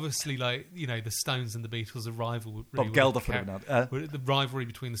have obviously, like, you know, the Stones and the Beatles, the rivalry. Bob Geldof would have done. The rivalry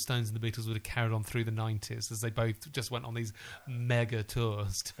between the Stones and the Beatles would have carried on through the 90s as they both just went on these mega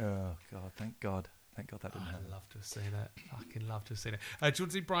tours. Oh god! Thank God that didn't happen. I'd love to have seen it. Fucking love to have seen it. Do you want to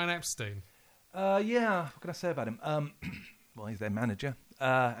see Brian Epstein? Yeah. What can I say about him? Well, he's their manager,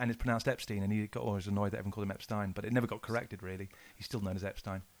 and it's pronounced Epstein, and he got always annoyed that everyone called him Epstein, but it never got corrected. Really, he's still known as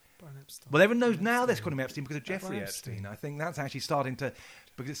Epstein. Brian Epstein. Well, everyone knows now they're calling him Epstein because of Jeffrey Brian Epstein. Epstein. I think that's actually starting to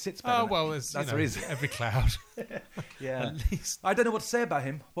because it sits better. Oh, well, there's, that's you know, every cloud. Yeah. At least. I don't know what to say about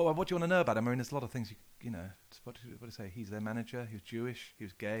him. What do you want to know about him? I mean, there's a lot of things you know. What do you say? He's their manager. He was Jewish. He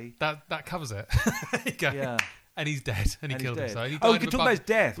was gay. That covers it. Okay. Yeah. And he's dead. And he And killed he's himself. dead. He Oh, we died could of talk about his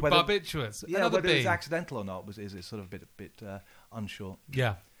death. with barbiturates. Yeah, Another whether it was bee. accidental or not is sort of a bit unsure.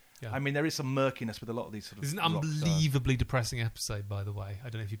 Yeah. Yeah. I mean, there is some murkiness with a lot of these sort of. This is an rock stars. unbelievably depressing episode, by the way. I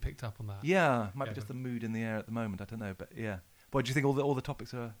don't know if you picked up on that. Yeah, might Yeah, be just but- the mood in the air at the moment. I don't know, but yeah. What do you think? All the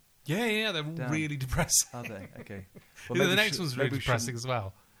topics are Yeah, they're Damn. really depressing. are they? Okay. The maybe next we one's should- really maybe we depressing shouldn't as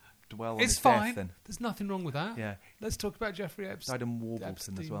well. Dwell on It's his fine. death, then. There's nothing wrong with that. Yeah. Let's talk about Jeffrey Epstein. Died in Warburton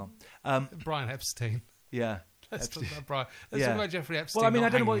as Epstein. well. Brian Epstein. Yeah. Let's Epstein. talk about Brian. Let's Yeah. talk about Jeffrey Epstein. Well, I mean, not I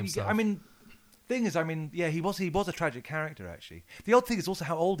don't know hanging what you get. himself. I mean, thing is, I mean, yeah, he was a tragic character actually. The odd thing is also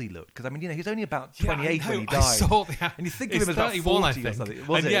how old he looked because I mean, you know, he's only about 28 when he died. I saw the, And you think it's of him as about 31, 40 I or think. something.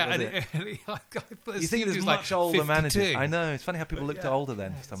 Was and it? yeah, Was and it? I You think he he was was much like older manager. 52. I know. It's funny how people looked older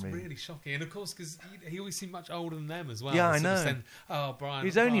then for some it's reason. really shocking. And of course, because he always seemed much older than them as well. Yeah, They I sort of know. said, oh, Brian,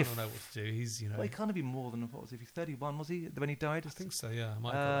 He's Brian only don't know what to do. He's, you know. Well, he can't have been more than what was he? He's 31, was he when he died? I think so, yeah. I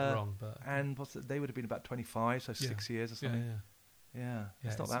might have got it wrong. But And they would have been about 25, so 6 years or yeah, something. yeah. Yeah,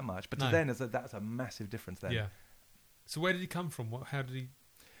 it's not it's- that much. But no. to then, that's a massive difference then. Yeah. So where did he come from? How did he?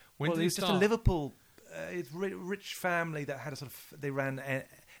 When Well, did he he was just start? a Liverpool, it's rich family that had a sort of. They ran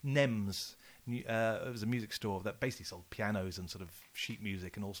Nems. It was a music store that basically sold pianos and sort of sheet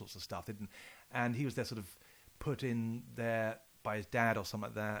music and all sorts of stuff. And he was there, sort of put in there by his dad or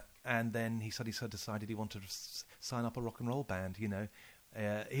something like that. And then he sort of decided he wanted to sign up a rock and roll band. You know.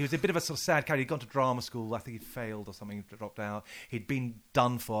 He was a bit of a sort of sad character. He'd gone to drama school. I think he'd failed or something. He'd dropped out. He'd been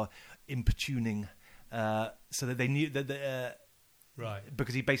done for importuning, so that they knew that Right.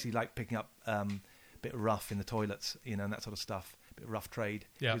 because he basically liked picking up a bit rough in the toilets, you know, and that sort of stuff. A bit of rough trade.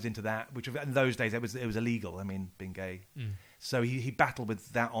 Yeah. He was into that, which in those days it was illegal. I mean, being gay. Mm. So he battled with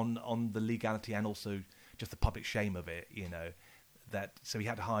that on the legality and also just the public shame of it. You know, so he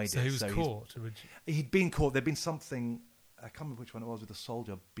had to hide So it. he was caught. He'd been caught. There'd been something. I can't remember which one it was with a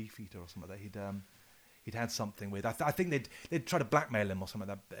soldier, Beefeater or something like that. He'd had something with. I think they'd try to blackmail him or something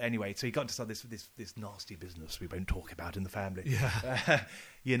like that. But anyway, so he got into this nasty business we won't talk about in the family. Yeah.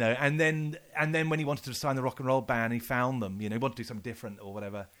 You know, and then when he wanted to sign the rock and roll band, he found them. You know, he wanted to do something different or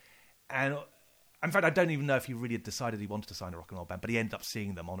whatever. And in fact, I don't even know if he really had decided he wanted to sign a rock and roll band, but he ended up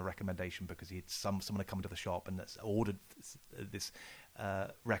seeing them on a recommendation because he had someone had come into the shop and ordered this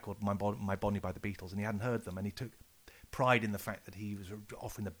record, My Bonnie by the Beatles, and he hadn't heard them, and he took pride in the fact that he was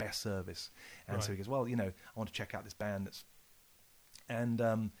offering the best service. And Right. so he goes, well, you know, I want to check out this band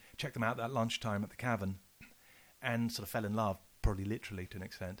and check them out at lunchtime at the Cavern, and sort of fell in love, probably literally to an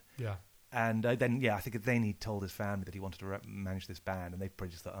extent. Yeah. And then, I think then he told his family that he wanted to manage this band, and they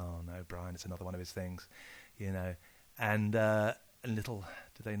probably just thought, oh no, Brian, it's another one of his things, you know. And little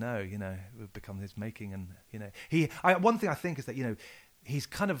did they know, you know, it would become his making. And, you know, one thing I think is that, you know, he's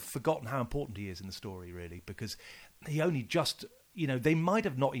kind of forgotten how important he is in the story, really, because he only just, you know, they might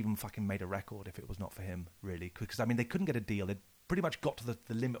have not even fucking made a record if it was not for him, really, because, I mean, they couldn't get a deal. They'd pretty much got to the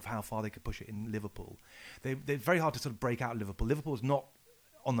limit of how far they could push it in Liverpool. They're very hard to sort of break out of Liverpool. Liverpool was not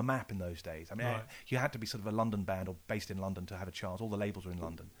on the map in those days. I mean, Right. you had to be sort of a London band or based in London to have a chance. All the labels were in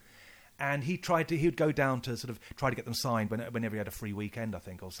London. And he would go down to sort of try to get them signed whenever he had a free weekend, I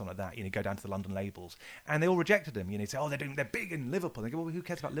think, or something like that. Go down to the London labels, and they all rejected him. He'd say, "Oh, they're big in Liverpool." They go, "Well, who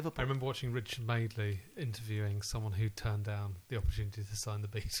cares about Liverpool?" I remember watching Richard Madeley interviewing someone who turned down the opportunity to sign the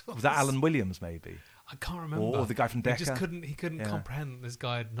Beatles. Was that Alan Williams, maybe? I can't remember. Or the guy from Decca? He couldn't comprehend that this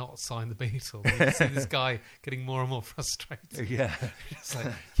guy had not signed the Beatles. You could see this guy getting more and more frustrated. Yeah. It's like,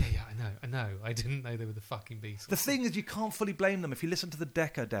 I know. I didn't know they were the fucking Beatles. The thing is, you can't fully blame them if you listen to the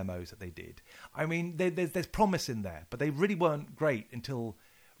Decca demos that they did. I mean, there's promise in there, but they really weren't great until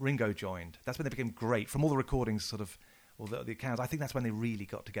Ringo joined. That's when they became great. From all the recordings, sort of, or the accounts, I think that's when they really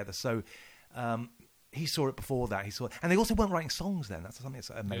got together. So he saw it before that. And they also weren't writing songs then. That's something that's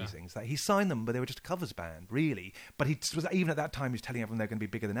amazing. Is that he signed them, but they were just a covers band, really. But he was, even at that time, he was telling everyone they're going to be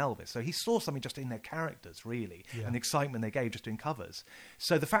bigger than Elvis. So he saw something just in their characters, really, and the excitement they gave just doing covers.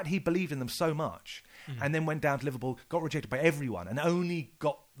 So the fact he believed in them so much, and then went down to Liverpool, got rejected by everyone, and only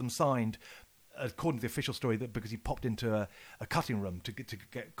got them signed, according to the official story, that because he popped into a cutting room to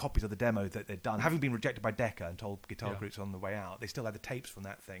get copies of the demo that they'd done, having been rejected by Decca and told guitar groups on the way out, they still had the tapes from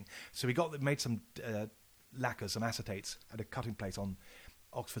that thing. So he made some lacquers, some acetates at a cutting place on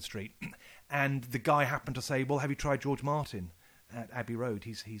Oxford Street, and the guy happened to say, "Well, have you tried George Martin at Abbey Road?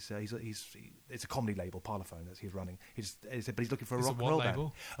 It's a comedy label, Parlophone, that he's running. He said, but he's looking for a rock and roll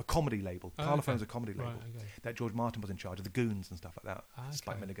band. A comedy label. Parlophone's a comedy label that George Martin was in charge of, the Goons and stuff like that.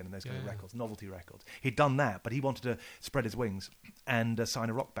 Spike Milligan and those kind of records, novelty records. He'd done that, but he wanted to spread his wings and sign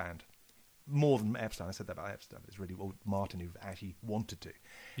a rock band. More than Epstein. I said that about Epstein. It's really Martin who actually wanted to.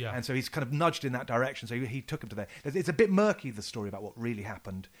 Yeah. And so he's kind of nudged in that direction. So he took him to there. It's a bit murky, the story about what really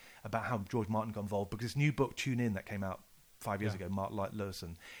happened, about how George Martin got involved, because this new book, Tune In, that came out 5 years ago, Mark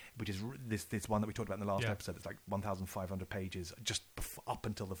Lewison, which is this one that we talked about in the last episode. It's like 1,500 pages, just up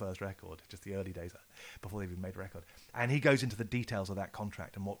until the first record, just the early days before they even made a record. And he goes into the details of that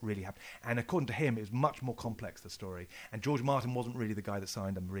contract and what really happened. And according to him, it was much more complex, the story. And George Martin wasn't really the guy that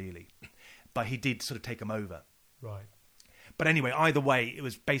signed them, really. But he did sort of take them over. Right. But anyway, either way, it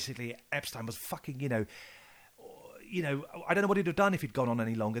was basically Epstein was fucking, I don't know what he'd have done if he'd gone on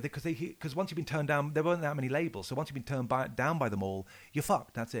any longer, because once you've been turned down, there weren't that many labels. So once you've been turned down by them all, you're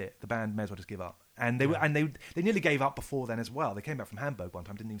fucked. That's it. The band may as well just give up. And they nearly gave up before then as well. They came back from Hamburg one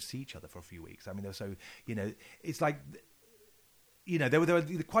time, didn't even see each other for a few weeks. I mean, they were so, it's like, there were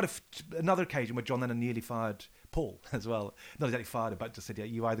quite another occasion where John Lennon nearly fired Paul as well. Not exactly fired him, but just said,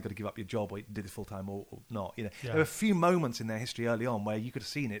 you either got to give up your job or do this full time or not. There were a few moments in their history early on where you could have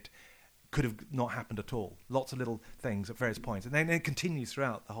seen it could have not happened at all. Lots of little things at various points. And then it continues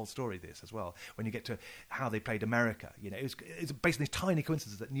throughout the whole story, this as well, when you get to how they played America. It's basically tiny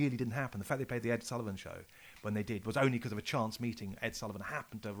coincidences that nearly didn't happen. The fact they played the Ed Sullivan show when they did was only because of a chance meeting. Ed Sullivan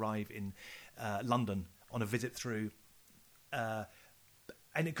happened to arrive in London on a visit through... and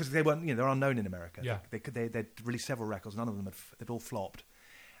because they weren't, they're unknown in America. Yeah. They'd released several records. None of them they'd all flopped.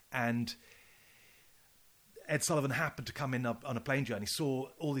 And Ed Sullivan happened to come in on a plane journey, saw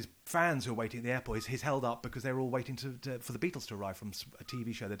all these fans who were waiting at the airport. He's held up because they were all waiting for the Beatles to arrive from a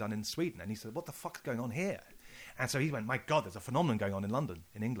TV show they'd done in Sweden. And he said, "What the fuck's going on here?" And so he went, "My God, there's a phenomenon going on in London,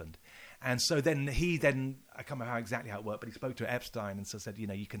 in England." And so then I can't remember exactly how it worked, but he spoke to Epstein and said,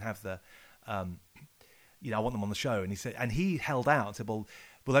 you can have the... I want them on the show. And he held out and said, "Well,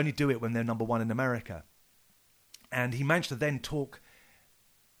 we'll only do it when they're number one in America." And he managed to then talk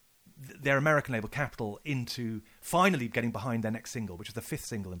their American label Capitol into finally getting behind their next single, which was the 5th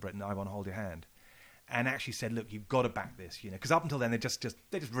single in Britain, "I Want to Hold Your Hand," and actually said, "Look, you've got to back this," because up until then they just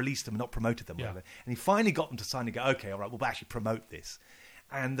released them and not promoted them. Whatever. And he finally got them to sign and go, "Okay, all right, we'll actually promote this."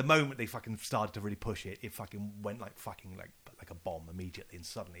 And the moment they fucking started to really push it, it fucking went like a bomb immediately. And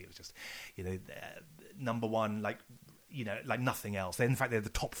suddenly it was just, number one, like nothing else. In fact, they're the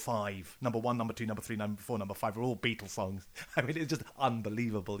top 5. Number 1, number 2, number 3, number 4, number 5 are all Beatles songs. I mean, it's just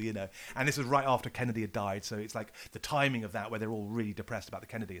unbelievable, And this was right after Kennedy had died, so it's like the timing of that, where they're all really depressed about the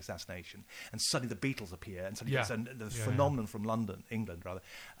Kennedy assassination, and suddenly the Beatles appear, and suddenly the phenomenon from London, England, rather.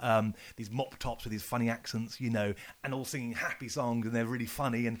 These mop tops with these funny accents, and all singing happy songs, and they're really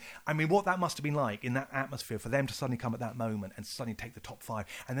funny. And I mean, what that must have been like in that atmosphere for them to suddenly come at that moment and suddenly take the top 5,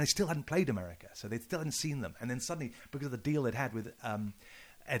 and they still hadn't played America, so they still hadn't seen them, and then suddenly, because of the deal they'd had with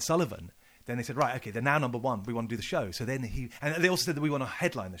Ed Sullivan, then they said, right, okay, they're now number one, we want to do the show. So then and they also said that we want to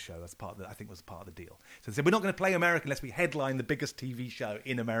headline the show. That's I think was part of the deal. So they said, we're not going to play America unless we headline the biggest TV show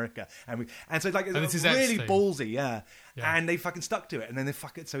in America. And so it's like, it's really ballsy, yeah. And they fucking stuck to it. And then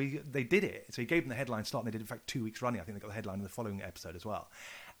they did it. So he gave them the headline slot, and they did, in fact, 2 weeks running. I think they got the headline in the following episode as well.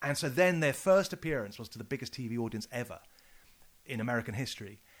 And so then their first appearance was to the biggest TV audience ever in American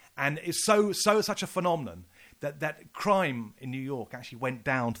history. And it's such a phenomenon that crime in New York actually went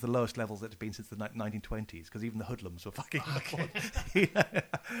down to the lowest levels that had been since the 1920s, because even the hoodlums were fucking. I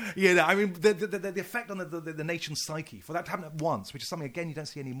mean, the effect on the nation's psyche for that to happen at once, which is something again you don't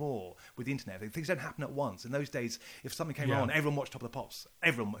see anymore with the internet. Things don't happen at once. In those days, if something came on, everyone watched Top of the Pops.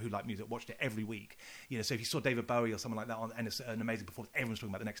 Everyone who liked music watched it every week. So if you saw David Bowie or someone like that on and it's an amazing performance, everyone's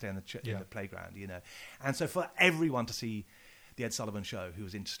talking about the next day in the playground. And so for everyone to see the Ed Sullivan Show, who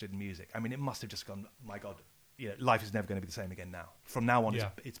was interested in music, I mean, it must have just gone, my God. Life is never going to be the same again now. From now on,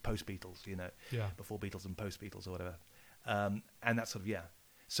 it's post-Beatles, before Beatles and post-Beatles or whatever. And that's sort of,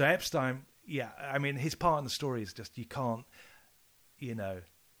 So Epstein, I mean, his part in the story is just, you can't,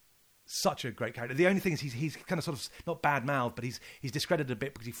 such a great character. The only thing is he's kind of sort of, not bad-mouthed, but he's discredited a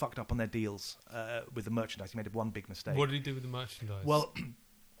bit because he fucked up on their deals with the merchandise. He made one big mistake. What did he do with the merchandise? Well...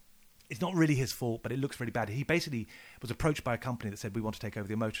 It's not really his fault, but it looks really bad. He basically was approached by a company that said, we want to take over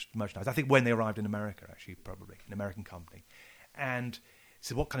the merchandise. I think when they arrived in America, actually, probably, an American company. And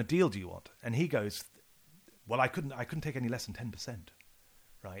said, what kind of deal do you want? And he goes, well, I couldn't take any less than 10%,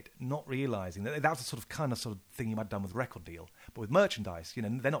 right? Not realising that was the sort of thing you might have done with a record deal. But with merchandise,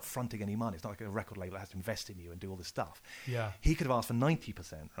 they're not fronting any money. It's not like a record label that has to invest in you and do all this stuff. Yeah. He could have asked for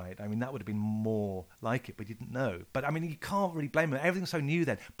 90%, right? I mean, that would have been more like it, but he didn't know. But, I mean, you can't really blame him. Everything's so new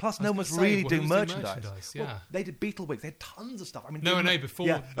then. Plus, no one was really doing merchandise. Yeah. Well, they did Beatle Week. They had tons of stuff. I mean, before.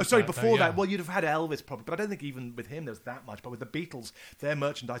 Yeah. Before that. Well, you'd have had Elvis probably. But I don't think even with him there was that much. But with the Beatles, their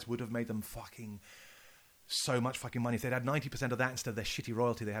merchandise would have made them fucking... so much fucking money if they'd had 90% of that instead of their shitty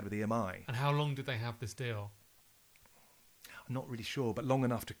royalty they had with EMI. And how long did they have this deal? I'm not really sure, but long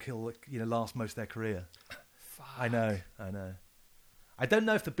enough to last most of their career. Fuck. I know. I don't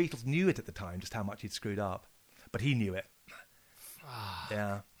know if the Beatles knew it at the time, just how much he'd screwed up, but he knew it. Fuck.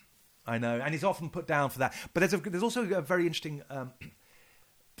 Yeah, I know, and he's often put down for that. But there's also a very interesting.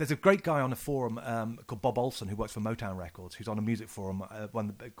 There's a great guy on a forum called Bob Olson who works for Motown Records, who's on a music forum,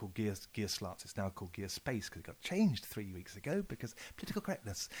 one called Gear Sluts. It's now called Gear Space because it got changed 3 weeks ago because political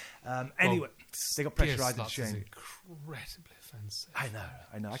correctness. Anyway, they got pressurised and shamed. Is incredibly offensive. I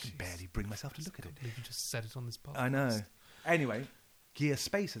know. I can barely bring myself to look at it. You just said it on this podcast. I know. Anyway, Gear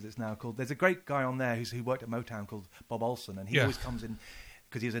Space, as it's now called. There's a great guy on there who worked at Motown called Bob Olson, and he always comes in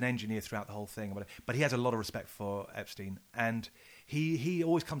because he was an engineer throughout the whole thing. But he has a lot of respect for Epstein, and he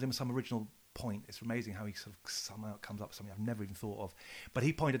always comes in with some original point. It's amazing how he sort of somehow comes up with something I've never even thought of. But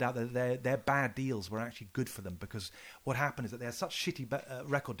he pointed out that their bad deals were actually good for them because what happened is that they had such shitty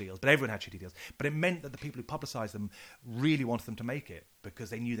record deals, but everyone had shitty deals. But it meant that the people who publicised them really wanted them to make it because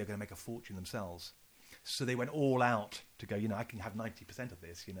they knew they were going to make a fortune themselves. So they went all out to go, I can have 90% of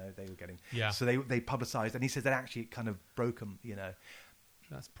this, they were getting. Yeah. So they publicised, and he says that actually it kind of broke them,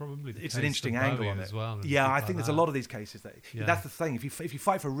 That's probably the it's case an interesting angle on it as well. Yeah, I think there's a lot of these cases that's the thing. If you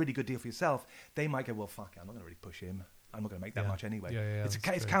fight for a really good deal for yourself, they might go, well, fuck it, I'm not going to really push him. I'm not going to make that much anyway. It's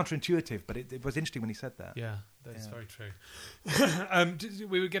counterintuitive, but it was interesting when he said that. Yeah, that's very true.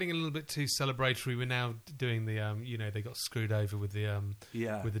 We were getting a little bit too celebratory. We're now doing the, they got screwed over with the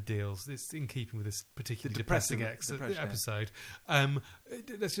with the deals. It's in keeping with this particularly depressing episode.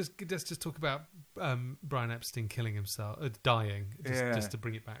 Let's just talk about Brian Epstein killing himself, dying, just to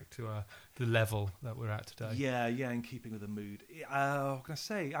bring it back to the level that we're at today. Yeah, in keeping with the mood. What can I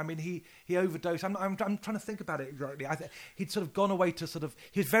say? I mean, he overdosed. I'm trying to think about it rightly. He'd sort of gone away to sort of.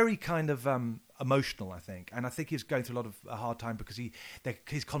 He was very kind of emotional, I think, and I think he was going through a lot of a hard time because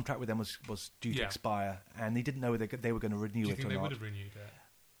his contract with them was due to expire, and he didn't know whether they were going to renew it or not. Do you think they would have renewed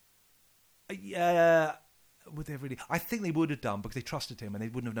it? Yeah. Would they really? I think they would have done because they trusted him and they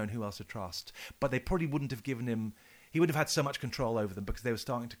wouldn't have known who else to trust. But they probably wouldn't have given him. He wouldn't have had so much control over them because they were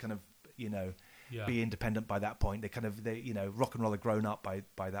starting to kind of, be independent by that point. Rock and roll had grown up by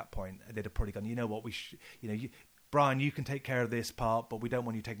that point. They'd have probably gone, you know what, Brian, you can take care of this part, but we don't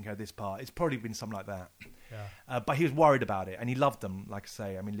want you taking care of this part. It's probably been something like that. Yeah. But he was worried about it, and he loved them, like I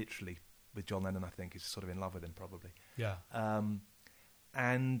say. I mean, literally, with John Lennon, I think he's sort of in love with him, probably. Yeah.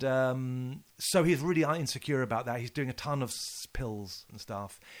 So he's really insecure about that. He's doing a ton of pills and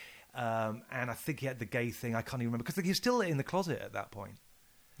stuff. And I think he had the gay thing. I can't even remember. Because he was still in the closet at that point.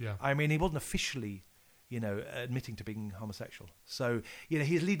 Yeah. I mean, he wasn't officially, admitting to being homosexual. So,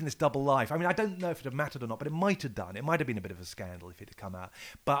 he's leading this double life. I mean, I don't know if it had mattered or not, but it might have done. It might have been a bit of a scandal if it had come out.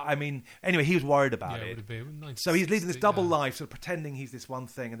 But, I mean, anyway, he was worried about it. Would have been so he's leading this double life, sort of pretending he's this one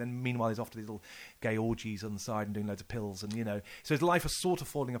thing, and then meanwhile he's off to these little gay orgies on the side and doing loads of pills. And, so his life was sort of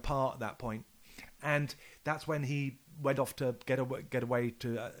falling apart at that point. And that's when he went off to get away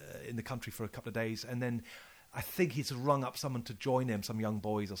to in the country for a couple of days. And then I think he's rung up someone to join him, some young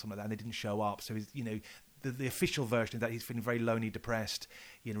boys or something like that, and they didn't show up. So he's, the official version is that he's feeling very lonely, depressed,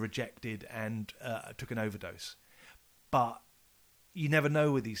 rejected, and took an overdose. But you never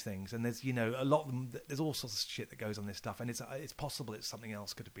know with these things, and there's a lot of them. There's all sorts of shit that goes on this stuff, and it's possible it's something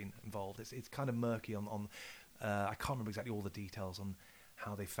else could have been involved. It's kind of murky on I can't remember exactly all the details on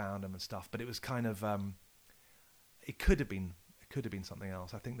how they found him and stuff, but it was kind of it could have been something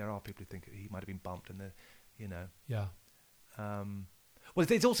else. I think there are people who think he might have been bumped, and Yeah. Well,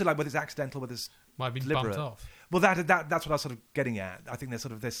 it's also like whether it's accidental, whether it's Might have been deliberate. bumped off. Well, that's what I was sort of getting at. I think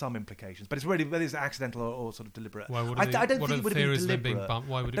there's some implications, but it's really whether it's accidental or sort of deliberate. Why would I it be, don't what think are it the would have been theories of him being deliberate. bumped?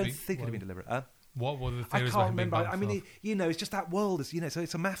 Why would I it don't be? think it would have been deliberate. What were the I theories can't of him being remember. bumped I mean, off? it's just that world. So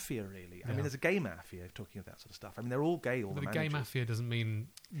it's a mafia, really. I mean, there's a gay mafia talking of that sort of stuff. I mean, they're all gay. All But the the gay managers. mafia doesn't mean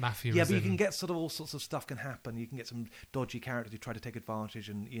mafia. Yeah, as but you in- can get sort of all sorts of stuff can happen. You can get some dodgy characters who try to take advantage,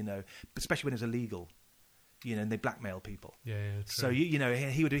 and especially when it's illegal. And they blackmail people. Yeah, true. So he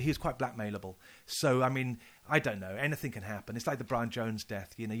was quite blackmailable. So I mean, I don't know. Anything can happen. It's like the Brian Jones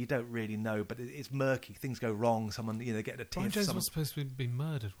death. You don't really know, but it's murky. Things go wrong. Someone they get a Brian tiff. Jones was supposed to be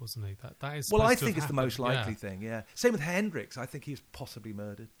murdered, wasn't he? That is. Well, I supposed to think have it's the most happened. likely thing. Yeah. Same with Hendrix. I think he was possibly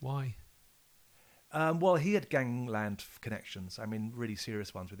murdered. Why? Well, he had gangland connections. I mean, really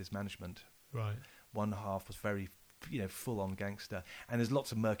serious ones with his management. Right. One half was very, full-on gangster, and there's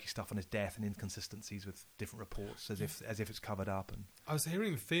lots of murky stuff on his death and inconsistencies with different reports, as if it's covered up. And I was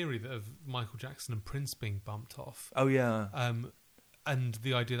hearing the theory that of Michael Jackson and Prince being bumped off. oh yeah, And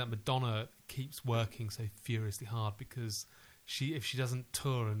the idea that Madonna keeps working so furiously hard because if she doesn't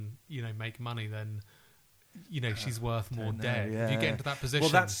tour and make money, then she's worth more dead. Yeah. If you get into that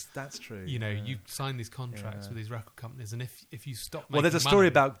position, well, that's true. you sign these contracts with these record companies, and if you stop, Well, there's a making story money,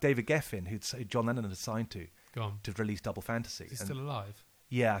 about David Geffen, who John Lennon had signed to go on. release Double Fantasy. Is he still alive?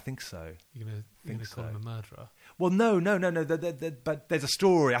 Yeah, I think so. You're gonna call him a murderer? Well, no. But there's a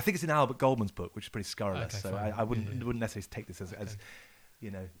story. I think it's in Albert Goldman's book, which is pretty scurrilous. Okay, so fine. I wouldn't necessarily take this as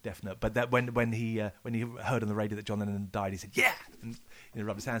definite. But that when he heard on the radio that John Lennon died, he said, "Yeah," and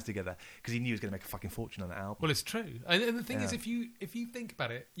rubbed his hands together because he knew he was going to make a fucking fortune on that album. Well, it's true. And the thing is, if you think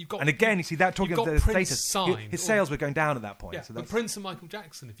about it, you've got. And again, you see that talking you've about got the Prince status, signed, his sales were going down at that point. Yeah, so but that's, Prince and Michael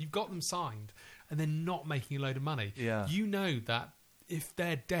Jackson, if you've got them signed and they're not making a load of money, you know that if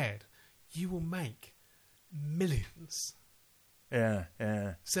they're dead, you will make millions. Yeah.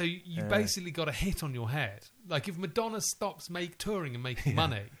 So you basically got a hit on your head. Like if Madonna stops touring and making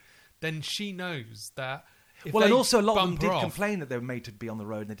money, then she knows that. If Well, and they also a lot of them bump did her off- complain that they were made to be on the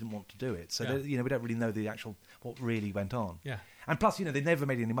road and they didn't want to do it. So we don't really know the actual what really went on. Yeah. And plus, they never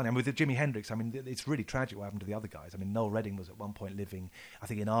made any money. I mean, with Jimi Hendrix, I mean, it's really tragic what happened to the other guys. I mean, Noel Redding was at one point living, I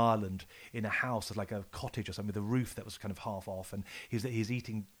think, in Ireland in a house, like a cottage or something, with a roof that was kind of half off, and he was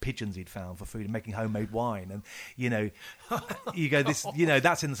eating pigeons he'd found for food and making homemade wine. And you go this,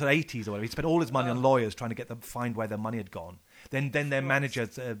 that's in the sort of 80s or whatever. He spent all his money on lawyers trying to get them find where their money had gone. Then their manager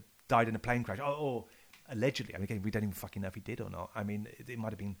died in a plane crash. Or allegedly, I mean, again, we don't even fucking know if he did or not. I mean, it might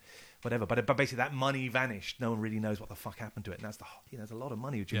have been whatever, but basically that money vanished. No one really knows what the fuck happened to it, and that's there's a lot of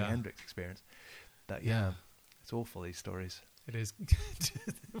money with Jimi Hendrix experience. But it's awful, these stories. It is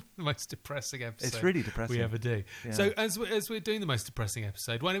the most depressing episode. It's really depressing we ever do. Yeah. So as we're doing the most depressing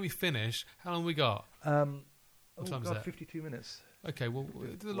episode, why don't we finish? How long we got? What time is that? 52 minutes. Okay, well,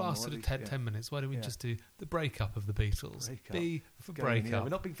 the One last more sort at of least, 10 minutes, why don't we just do the breakup of the Beatles? Breakup. B for Going, yeah, breakup. we're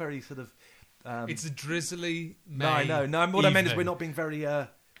not being very sort of... It's a drizzly No, May I know. No, what I meant is evening. we're not being very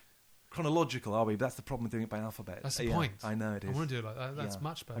chronological, are we? That's the problem with doing it by alphabet. That's the point. I know it is. I want to do it like that. That's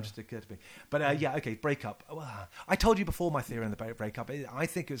much better. It just occurred to me. But okay, breakup. Well, I told you before my theory on the breakup. I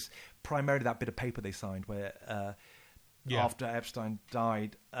think it was primarily that bit of paper they signed where after Epstein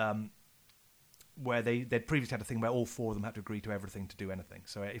died, where they'd previously had a thing where all four of them had to agree to everything to do anything.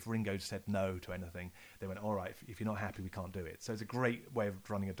 So if Ringo said no to anything, they went, all right, if you're not happy, we can't do it. So it's a great way of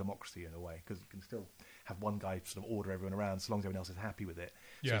running a democracy in a way, because you can still have one guy sort of order everyone around as long as everyone else is happy with it.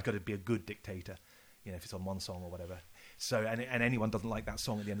 So it's got to be a good dictator, if it's on one song or whatever. So and anyone doesn't like that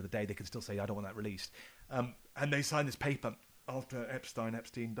song at the end of the day, they can still say, I don't want that released. And they signed this paper after Epstein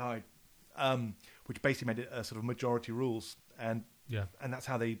died, which basically made it a sort of majority rules. And that's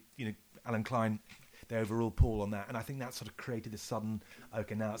how they, Alan Klein, they overruled Paul on that, and I think that sort of created this sudden,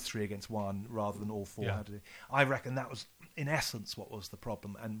 okay, now it's 3 against 1 rather than all four had to do. I reckon that was in essence what was the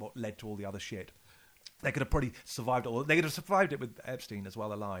problem and what led to all the other shit. They could have probably survived they could have survived it with Epstein as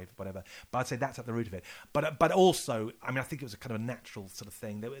well, alive, whatever. But I'd say that's at the root of it. But also, I mean, I think it was a kind of a natural sort of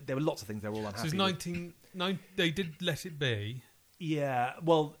thing. There were lots of things they were all unhappy So they did Let It Be. Yeah,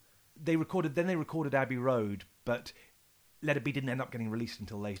 well, they recorded Abbey Road, but Let It Be didn't end up getting released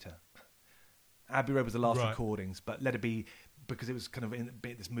until later. Abbey Road was the last recordings, but Let It Be because it was kind of in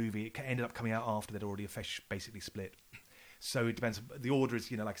this movie. It ended up coming out after they'd already basically split. So it depends. The order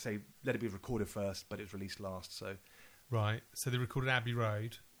is, like I say, Let It Be recorded first, but it was released last. So right. So they recorded Abbey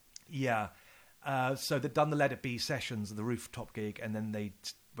Road. Yeah. So they'd done the Let It Be sessions, the rooftop gig, and then they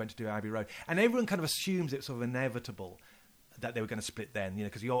went to do Abbey Road. And everyone kind of assumes it's sort of inevitable that they were going to split then,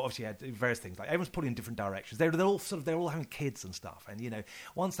 because you obviously had various things. Like everyone's pulling in different directions. They're all having kids and stuff. And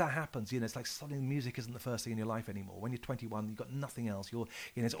once that happens, it's like suddenly music isn't the first thing in your life anymore. When you're 21, you've got nothing else.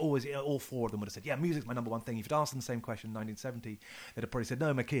 It's always all four of them would have said, yeah, music's my number one thing. If you'd asked them the same question in 1970, they'd have probably said,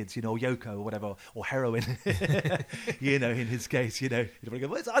 no, my kids, or Yoko or whatever, or heroin. In his case, he'd probably go,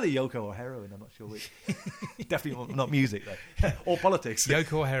 well, it's either Yoko or heroin. I'm not sure which. Definitely not music though, or politics.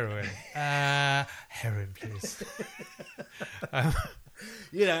 Yoko or heroin? Heroin, please.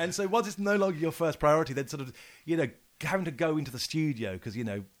 And so once it's no longer your first priority, then sort of, having to go into the studio because,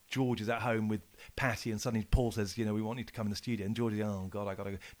 George is at home with Patty and suddenly Paul says, we want you to come in the studio. And George is, oh, God, I got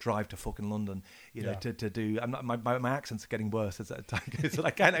to drive to fucking London, to do... my accent's getting worse as that time goes. So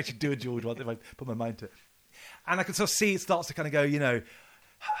I can't actually do a George one if I put my mind to it. And I can sort of see it starts to kind of go,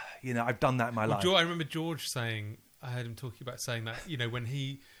 I've done that in my life. I remember George saying, I heard him talking about saying that,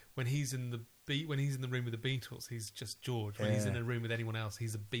 when he's in the room with the Beatles, he's just George. When he's in a room with anyone else,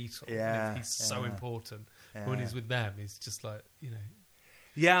 he's a Beatle. Yeah, he's so important. Yeah. When he's with them, he's just like,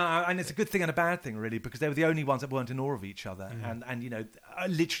 Yeah, and it's a good thing and a bad thing, really, because they were the only ones that weren't in awe of each other, and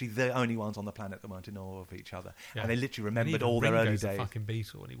literally the only ones on the planet that weren't in awe of each other, and they literally remembered all their early days. A fucking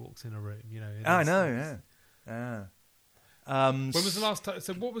Beatle when he walks in a room, I know, yeah. When was the last time?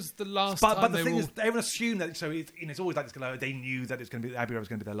 So what was the last time? But the thing is, everyone assumed that. So it's always like this. They knew that it's going to be Abbey Road was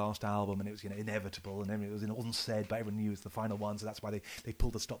going to be their last album, and it was inevitable, and then it wasn't said, but everyone knew it was the final one. So that's why they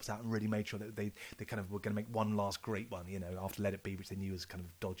pulled the stops out and really made sure that they kind of were going to make one last great one. After Let It Be, which they knew was kind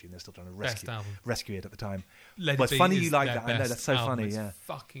of dodgy, and they're still trying to rescue it at the time. It's funny you like that. I know that's so funny. It's yeah,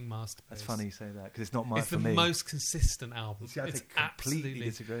 fucking masterpiece. That's funny you say that because it's not my. It's the most consistent album. See, I completely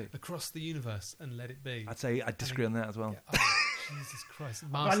disagree. Across the universe and Let It Be. I'd say I disagree on that as well. Yeah, Jesus Christ.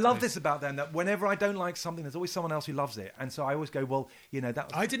 I love this about them, that whenever I don't like something, there's always someone else who loves it. And so I always go, well, that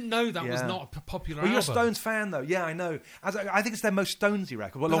was... I didn't know that was not a popular album. You're a Stones fan, though. Yeah, I know. I think it's their most Stonesy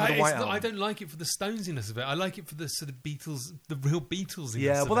record, along with the White Album. I don't like it for the Stonesiness of it. I like it for the sort of Beatles, the real Beatlesiness.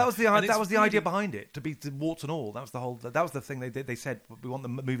 Yeah, well, that was the idea behind it, to be the warts and all. That was the whole... That was the thing they did. They said, we want the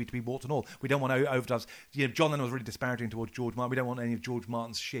movie to be warts and all. We don't want to overdubs. John Lennon was really disparaging towards George Martin. We don't want any of George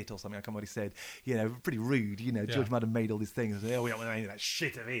Martin's shit or something. I can't remember what he said. Pretty rude. George Martin made all these things. And we don't want any of that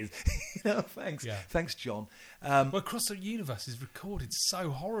shit of his. Thanks. Yeah. Thanks, John. Well, Across the Universe is recorded so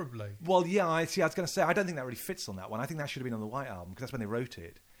horribly. Well, yeah, I was going to say, I don't think that really fits on that one. I think that should have been on the White Album because that's when they wrote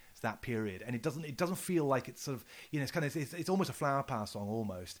it. It's that period, and it doesn't feel like it's sort of it's almost a flower power song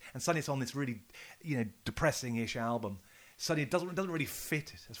almost. And suddenly it's on this really depressing-ish album. Suddenly it doesn't really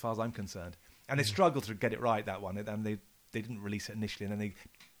fit as far as I'm concerned. And they struggled to get it right, that one, and they didn't release it initially, and then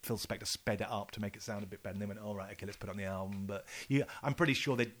Phil Spector sped it up to make it sound a bit better, and they went, all right, okay, let's put it on the album. But I'm pretty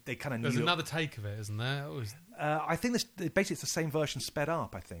sure they kind of knew... There's another take of it, isn't there? I think basically it's the same version sped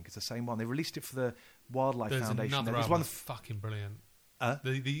up, I think. It's the same one. They released it for the Wildlife Foundation. There's one fucking brilliant.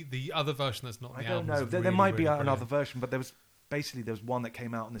 The other version that's not the album. I don't know. There might be another version, but there was one that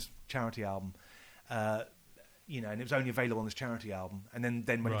came out on this charity album, and it was only available on this charity album. And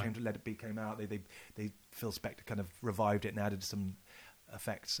then when it came to Let It Be came out, they Phil Spector kind of revived it and added some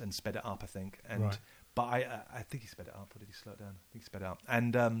effects and sped it up, I think. But I think he sped it up, or did he slow it down? I think he sped it up.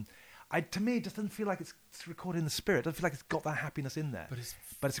 And to me, it just doesn't feel like it's recorded in the spirit. It doesn't feel like it's got that happiness in there.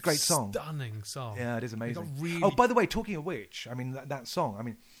 But it's a great song. Stunning song. Yeah, it is amazing. Oh, by the way, talking of which, I mean, that song, I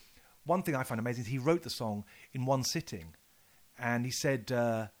mean, one thing I find amazing is he wrote the song in one sitting. And he said...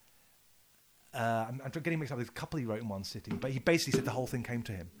 I'm getting mixed up with a couple he wrote in one sitting, but he basically said the whole thing came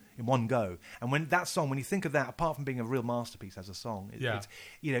to him in one go. And when you think of that, apart from being a real masterpiece as a song,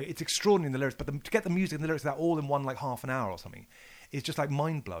 it's extraordinary in the lyrics. But to get the music and the lyrics of that all in one, like half an hour or something, it's just like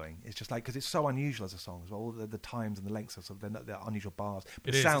mind blowing. It's just like, because it's so unusual as a song as well. All the times and the lengths of the unusual bars,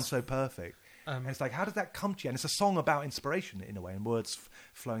 but it sounds so perfect. And it's like, how does that come to you? And it's a song about inspiration in a way, and words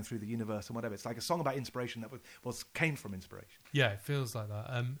flowing through the universe and whatever. It's like a song about inspiration that came from inspiration. Yeah, it feels like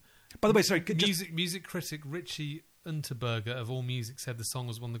that. By the way, sorry, music critic Richie Unterberger of All Music said the song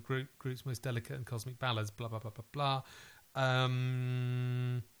was one of the group's most delicate and cosmic ballads. Blah blah blah blah blah.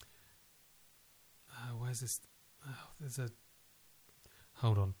 Where's this? Oh, there's a.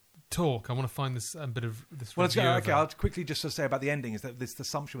 Hold on. talk. I want to find this bit of this. Well, review okay. of I'll quickly just sort of say about the ending is that this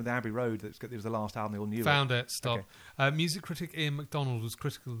assumption with Abbey Road that it was the last album they all knew. Found it. Stop. Music critic Ian MacDonald was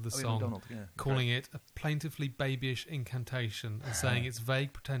critical of the song, calling it a plaintively babyish incantation and saying its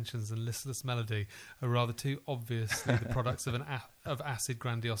vague pretensions and listless melody are rather too obviously the products of of acid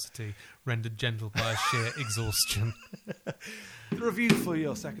grandiosity rendered gentle by sheer exhaustion. The review for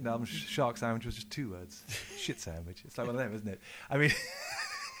your second album, Shark Sandwich, was just 2 words: shit sandwich. It's like one of them, isn't it? I mean.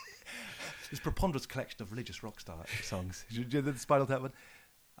 This preponderous collection of religious rock star songs. Did you know the Spinal Tap one?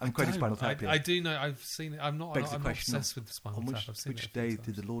 I'm quoting Spinal Tap. I do know. I've seen it. I'm not obsessed with the Spinal Tap. I've seen which day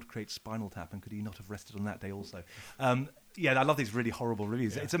did the Lord create Spinal Tap, and could he not have rested on that day also? Yeah, I love these really horrible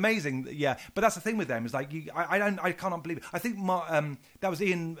reviews. Yeah. It's amazing. Yeah, but that's the thing with them is like I cannot believe it. I think that was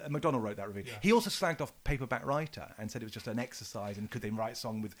Ian MacDonald wrote that review. Yeah. He also slagged off Paperback Writer and said it was just an exercise and could they write a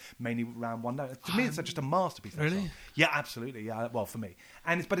song with mainly around one note. To me, it's just a masterpiece. Really? Yeah, absolutely. Yeah, well, for me,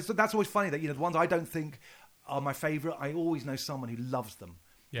 that's always funny that the ones I don't think are my favourite. I always know someone who loves them,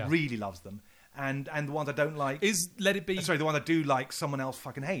 really loves them. And the ones I don't like is Let It Be. Sorry, the one I do like, someone else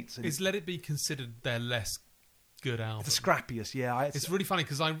fucking hates. Is Let It Be considered their less good album? It's the scrappiest, yeah. It's really funny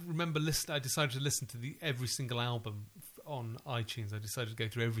because I remember I decided to listen to every single album on iTunes. I decided to go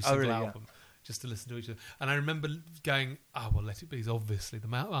through every single album just to listen to each other. And I remember going, well, Let It Be is obviously the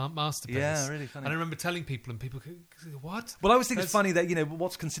masterpiece. Yeah, really funny. And I remember telling people, and people go, what? Well, I always think it's funny that,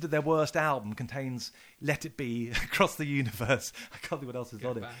 what's considered their worst album contains Let It Be, Across the Universe. I can't think what else is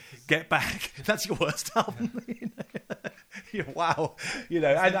on it. Get Back. That's your worst album. Wow.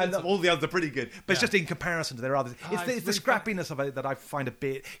 And all the others are pretty good. But it's just in comparison to their others. It's the really scrappiness of it that I find a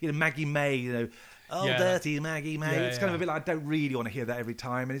bit, Maggie May, dirty Maggie May. It's kind of a bit like, I don't really want to hear that every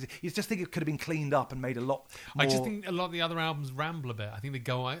time. And you just think it could have been cleaned up and made a lot more. I just think a lot of the other albums ramble a bit. I think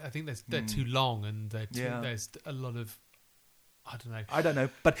they're too long and there's a lot of... I don't know.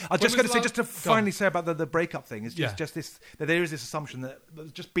 But I was just going to say, just to finally say about the breakup thing, is just this, that there is this assumption that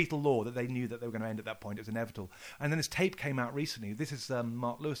just Beatle lore, that they knew that they were going to end at that point. It was inevitable. And then this tape came out recently. This is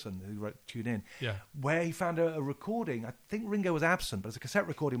Mark Lewison, who wrote Tune In, where he found a recording. I think Ringo was absent, but it's a cassette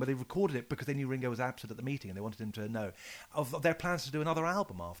recording where they recorded it because they knew Ringo was absent at the meeting and they wanted him to know of their plans to do another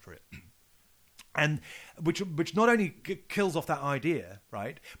album after it. And which not only kills off that idea,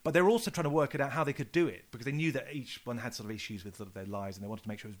 right? But they're also trying to work it out how they could do it because they knew that each one had sort of issues with sort of their lives, and they wanted to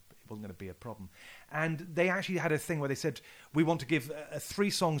make sure it wasn't going to be a problem. And they actually had a thing where they said, we want to give 3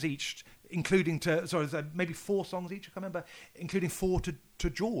 songs each, including maybe 4 songs each. I can't remember, including 4 to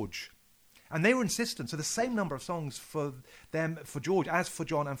George. And they were insistent, so the same number of songs for them, for George, as for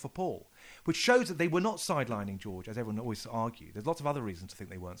John and for Paul, which shows that they were not sidelining George, as everyone always argued. There's lots of other reasons to think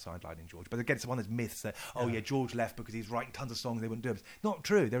they weren't sidelining George. But again, it's one of those myths that, George left because he's writing tons of songs, they wouldn't do it. Not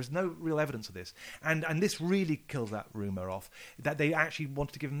true. There's no real evidence of this. And this really kills that rumour off, that they actually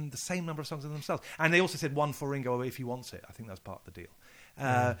wanted to give him the same number of songs as themselves. And they also said 1 for Ringo if he wants it. I think that's part of the deal.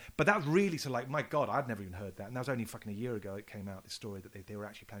 But that was really sort of like, my God, I'd never even heard that. And that was only fucking a year ago it came out, this story that they were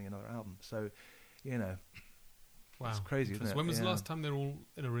actually planning another album. So, wow, it's crazy, isn't it? When was the last time they were all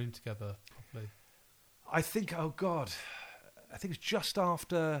in a room together properly? I think, it was just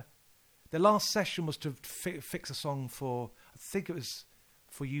after... Their last session was to fix a song for... I think it was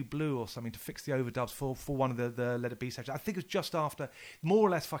for You Blue or something, to fix the overdubs for one of the Let It Be sessions. I think it was just after, more or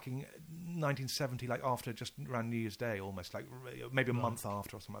less fucking 1970, like after, just around New Year's Day almost, like maybe a month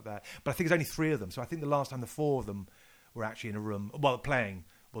after or something like that. But I think it was only 3 of them. So I think the last time the 4 of them were actually in a room, playing,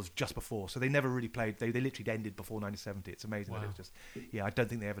 was just before. So they never really played. They literally ended before 1970. It's amazing that it was just... Yeah, I don't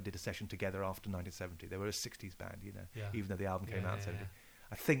think they ever did a session together after 1970. They were a 60s band, even though the album came out in 70.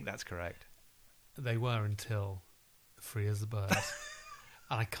 I think that's correct. They were until Free as a Bird.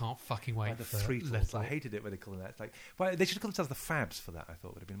 And I can't fucking wait the for Threetles. I hated it when they called it that. It's like, well, they should have called themselves the Fabs for that. I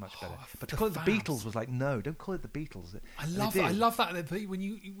thought would have been much better. But to call it the Beatles was like, no, don't call it the Beatles. I love that. When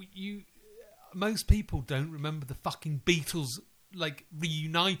you most people don't remember the fucking Beatles like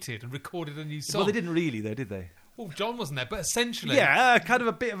reunited and recorded a new song. Well, they didn't really, though, did they? Well, John wasn't there, but essentially, kind of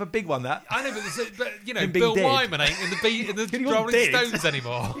a bit of a big one. That I know, but Bill Wyman ain't in the Rolling Stones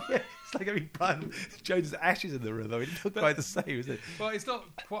anymore. Yeah. It's like having Brian Jones' ashes in the room. I mean, it's not quite the same, is it? Well, it's not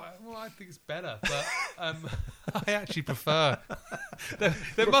quite... Well, I think it's better, but I actually prefer...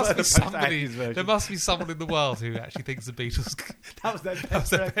 There must be somebody... There must be someone in the world who actually thinks the Beatles... That was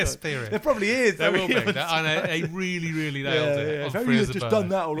their best period. There probably is. There will be. They really, really nailed it. If only you'd just done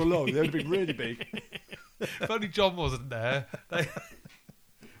that all along, they would have been really big. If only John wasn't there. Right,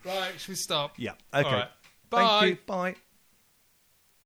 should we stop? Yeah, okay. All right. Bye. Thank you. Bye.